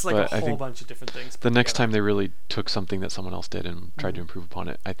 yeah, It's like but a I whole think bunch of different things. the put next together. time they really took something that someone else did and tried to improve upon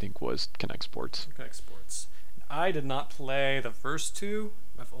it, I think was Connect Sports. Connect Sports. I did not play the first 2.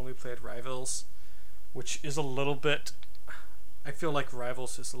 I've only played Rivals, which is a little bit. I feel like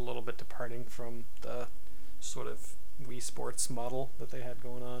Rivals is a little bit departing from the sort of Wii Sports model that they had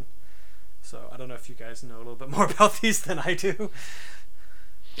going on. So I don't know if you guys know a little bit more about these than I do.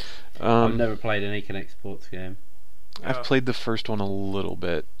 I've never played any Connect Sports game. I've played the first one a little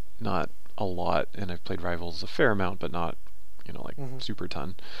bit, not a lot, and I've played Rivals a fair amount, but not, super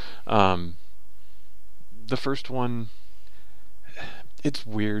ton. The first one, it's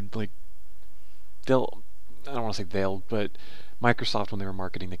weird. Like, I don't want to say but Microsoft, when they were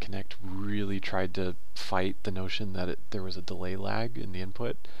marketing the Kinect, really tried to fight the notion that there was a delay lag in the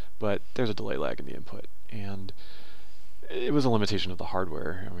input, but there's a delay lag in the input, and it was a limitation of the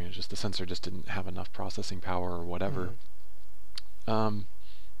hardware. I mean, it's just the sensor just didn't have enough processing power or whatever.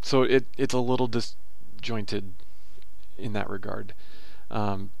 So it's a little disjointed in that regard.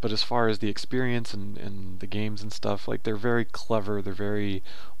 But as far as the experience and the games and stuff, like, they're very clever, they're very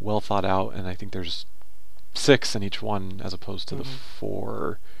well thought out, and I think there's 6 in each one as opposed to the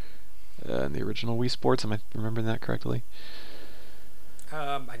 4 in the original Wii Sports. Am I remembering that correctly?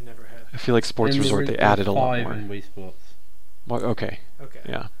 I never had. I feel like Sports In the Resort, they original added a lot 5 more. in Wii Sports. Well, okay. Okay.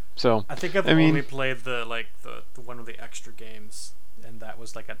 Yeah. So I think I've only played the one of the extra games, and that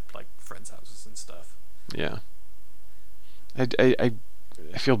was like at like friends' houses and stuff. yeah.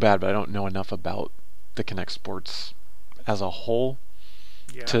 I feel bad, but I don't know enough about the Kinect Sports as a whole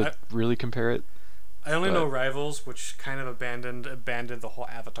Yeah. to really compare it. I only but- know Rivals, which kind of abandoned the whole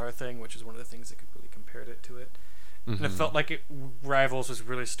Avatar thing, which is one of the things that could really compared it to it. And it Mhm. felt like Rivals was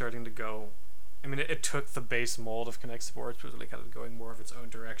really starting to go. I mean, it took the base mold of Connect Sports, but was really kind of going more of its own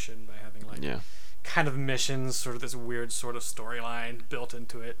direction by having like Yeah. kind of missions, sort of this weird sort of storyline built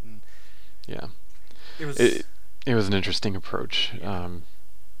into it, and Yeah. it was It was an interesting approach. Yeah.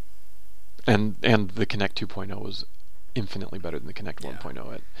 And the Connect 2.0 was infinitely better than the Connect Yeah.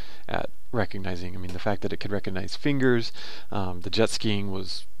 1.0 at recognizing. I mean, the fact that it could recognize fingers, the jet skiing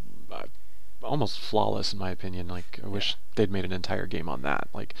was almost flawless in my opinion. Like, I wish they'd made an entire game on that.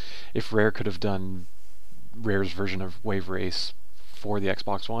 Like, if Rare could have done Rare's version of Wave Race for the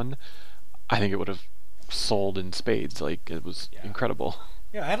Xbox One, I think it would have sold in spades. Like, it was Yeah. incredible.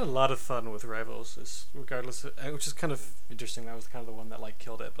 Yeah, I had a lot of fun with Rivals, regardless, which is kind of interesting. That was kind of the one that like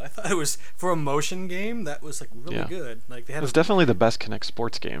killed it, but I thought it was for a motion game that was like really Yeah. good. Like they It had was definitely the best Connect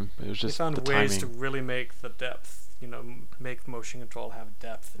Sports game. It was they just found the ways timing. to really make the depth, make motion control have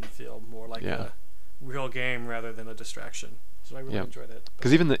depth and feel more like Yeah. a real game rather than a distraction. So I really Yep. enjoyed it.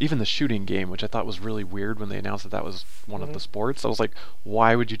 Because even the shooting game, which I thought was really weird when they announced that was one of Mhm. the sports, I was like,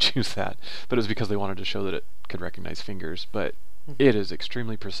 why would you choose that? But it was because they wanted to show that it could recognize fingers. But it is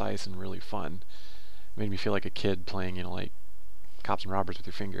extremely precise and really fun. It made me feel like a kid playing, like cops and robbers with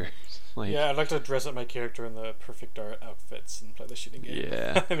your fingers. Like, Yeah, I'd like to dress up my character in the perfect art outfits and play the shooting game.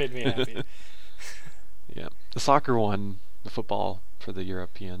 Yeah. It made me happy. Yeah, the soccer one, the football for the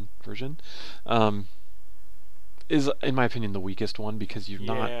European version, is in my opinion the weakest one because you're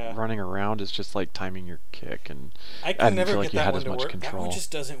Yeah. not running around. It's just like timing your kick, and I I can didn't never feel get like you that had one as to much work. That control. one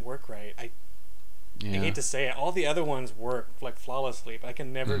just doesn't work right. I Yeah. hate to say it. All the other ones work like flawlessly, but I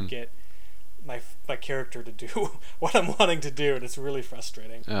can never Mhm. get my character to do what I'm wanting to do, and it's really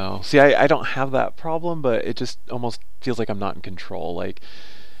frustrating. Oh, see, I don't have that problem, but it just almost feels like I'm not in control. Like,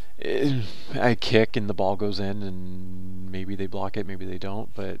 I kick and the ball goes in, and maybe they block it, maybe they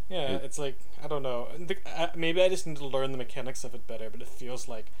don't. But Yeah, it's like I don't know. Maybe I just need to learn the mechanics of it better, but it feels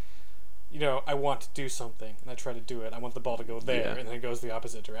like, I want to do something and I try to do it. I want the ball to go there, Yeah. and then it goes the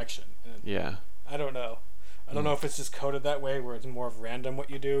opposite direction. And yeah, I don't know. I don't know if it's just coded that way, where it's more of random what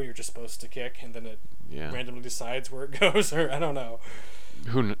you do. You're just supposed to kick, and then it yeah. randomly decides where it goes, or I don't know.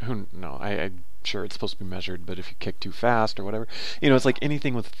 Who? No, I'm sure it's supposed to be measured, but if you kick too fast or whatever, it's like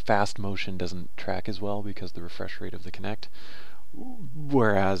anything with fast motion doesn't track as well because the refresh rate of the Kinect.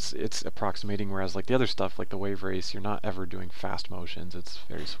 Whereas it's approximating. Whereas like the other stuff, like the Wave Race, you're not ever doing fast motions. It's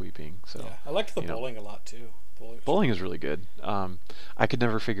very sweeping. So Yeah, I liked the bowling a lot too. bowling is really good. I could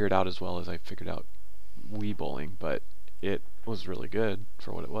never figure it out as well as I figured out Wii bowling, but it was really good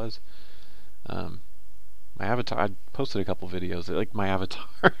for what it was. My avatar, I posted a couple videos that, like, my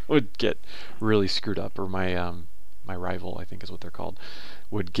avatar would get really screwed up, or my rival, I think is what they're called,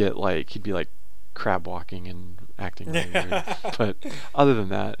 would get like, he'd be like crab walking and acting really weird. But other than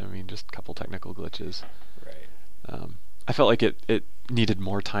that, I mean, just a couple technical glitches. Right. I felt like it needed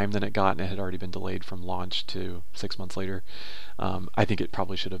more time than it got, and it had already been delayed from launch to 6 months later. I think it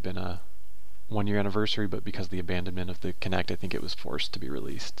probably should have been a 1-year anniversary, but because of the abandonment of the Kinect, I think it was forced to be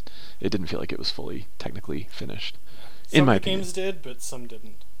released. It didn't feel like it was fully technically finished. Some in my of the opinion. games did, but some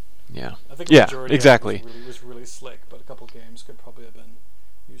didn't. Yeah. I think the Yeah, majority exactly. of it was really slick, but a couple games could probably have been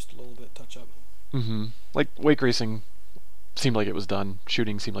used a little bit touch up. Mm-hmm. Like, wake racing seemed like it was done.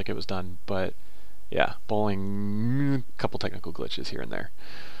 Shooting seemed like it was done. But, yeah, bowling, a couple technical glitches here and there.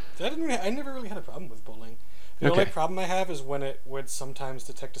 So I never really had a problem with bowling. The only Okay. problem I have is when it would sometimes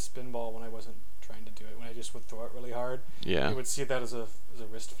detect a spin ball when I wasn't trying to do it. When I just would throw it really hard, Yeah. it would see that as a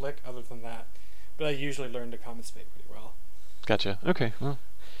wrist flick. Other than that, but I usually learn to compensate pretty well. Gotcha. Okay, well.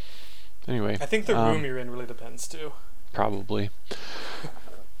 Anyway. I think the room you're in really depends too. Probably.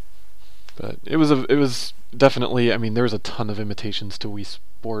 But it was definitely, I mean, there was a ton of imitations to Wii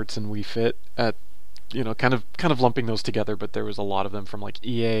Sports and Wii Fit at, kind of lumping those together, but there was a lot of them from like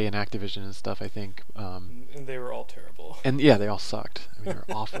EA and Activision and stuff, I think. And they were all terrible. And yeah, they all sucked. I mean,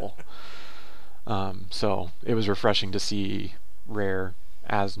 they were awful. So it was refreshing to see Rare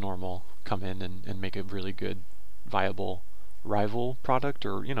as normal come in and make a really good, viable rival product,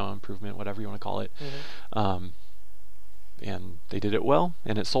 or improvement, whatever you want to call it. Mm-hmm. And they did it well,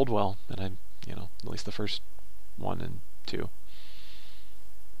 and it sold well, and at least the first 1 and 2.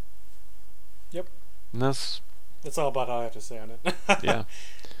 Yep. And that's all about all I have to say on it. yeah.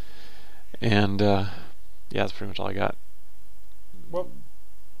 And yeah, that's pretty much all I got. Well,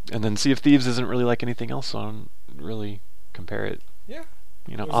 And then Sea of Thieves isn't really like anything else, so I don't really compare it. yeah.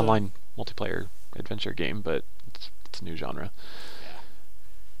 It was Online multiplayer adventure game, but it's a new genre.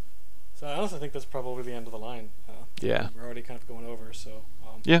 So I honestly think that's probably the end of the line. Yeah. We're already kind of going over, so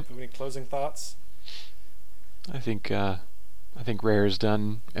Yeah. do you have any closing thoughts? I think I think Rare's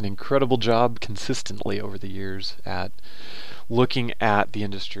done an incredible job consistently over the years at looking at the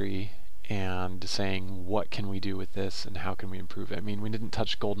industry and saying, what can we do with this and how can we improve it? I mean, we didn't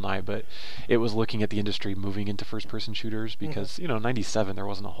touch GoldenEye, but it was looking at the industry moving into first-person shooters because, you know, 97, there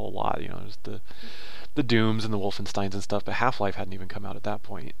wasn't a whole lot. You know, it was the Dooms and the Wolfensteins and stuff, but Half-Life hadn't even come out at that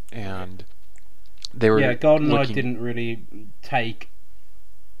point. And they were GoldenEye didn't really take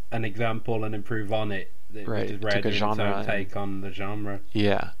an example and improve on it. Right, Just Rare took a genre its own take on the genre.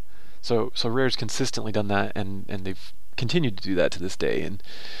 Yeah. So Rare's consistently done that, and they've continued to do that to this day. And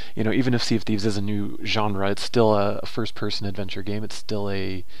you know, even if Sea of Thieves is a new genre, it's still a first-person adventure game. It's still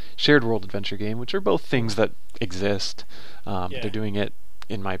a shared world adventure game, which are both things that exist. They're doing it,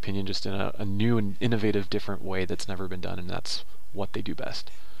 in my opinion, just in a new and innovative, different way that's never been done, and that's what they do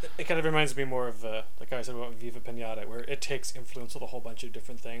best. It kind of reminds me more of like I said about Viva Pinata, where it takes influence of a whole bunch of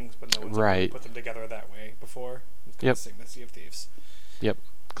different things, but no one's ever put them together that way before. It's kind of the same with Sea of Thieves. Yep,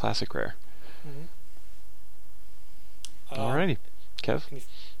 classic Rare. Alrighty, Kev.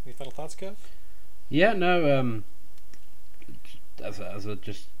 Any final thoughts, Kev? Yeah, no. As a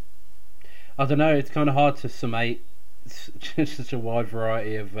just, I don't know. It's kind of hard to summate such a wide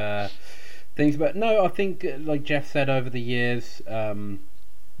variety of things, but no, I think like Jeff said, over the years,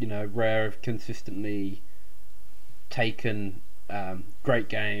 you know, Rare have consistently taken great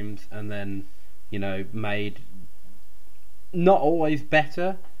games and then, you know, made not always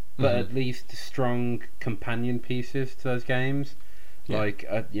better, but at least strong companion pieces to those games. Yeah.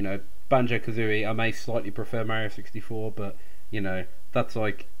 Like, you know, Banjo-Kazooie, I may slightly prefer Mario 64, but, you know, that's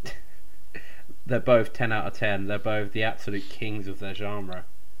like... they're both 10 out of 10. They're both the absolute kings of their genre.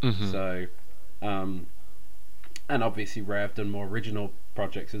 So, and obviously Rare have done more original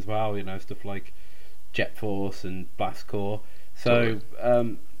projects as well, you know, stuff like Jet Force and Blast Corps. So,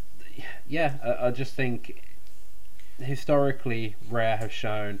 yeah, I just think historically Rare have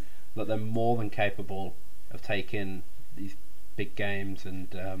shown that they're more than capable of taking these big games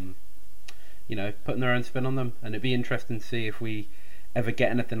and, you know, putting their own spin on them. And it'd be interesting to see if we ever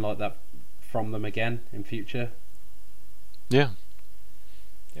get anything like that from them again in future. Yeah.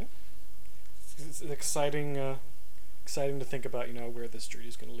 It's exciting to think about, you know, where this journey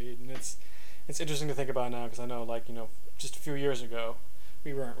is going to lead, and it's interesting to think about now because I know, like, you know, just a few years ago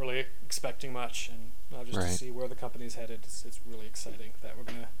we weren't really expecting much, and now just to see where the company's headed, it's really exciting that we're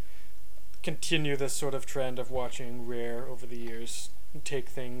going to continue this sort of trend of watching Rare over the years take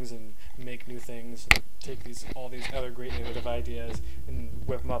things and make new things, and take all these other great innovative ideas and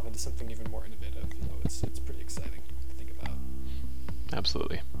whip them up into something even more innovative. So it's pretty exciting to think about.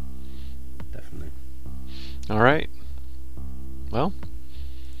 Absolutely. Definitely. All right. Well,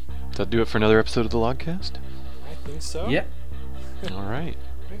 does that do it for another episode of the Logcast? I think so. Yep. All right.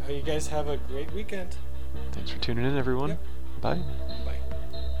 You guys have a great weekend. Thanks for tuning in, everyone. Yep. Bye. Bye.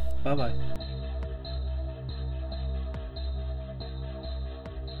 Bye-bye.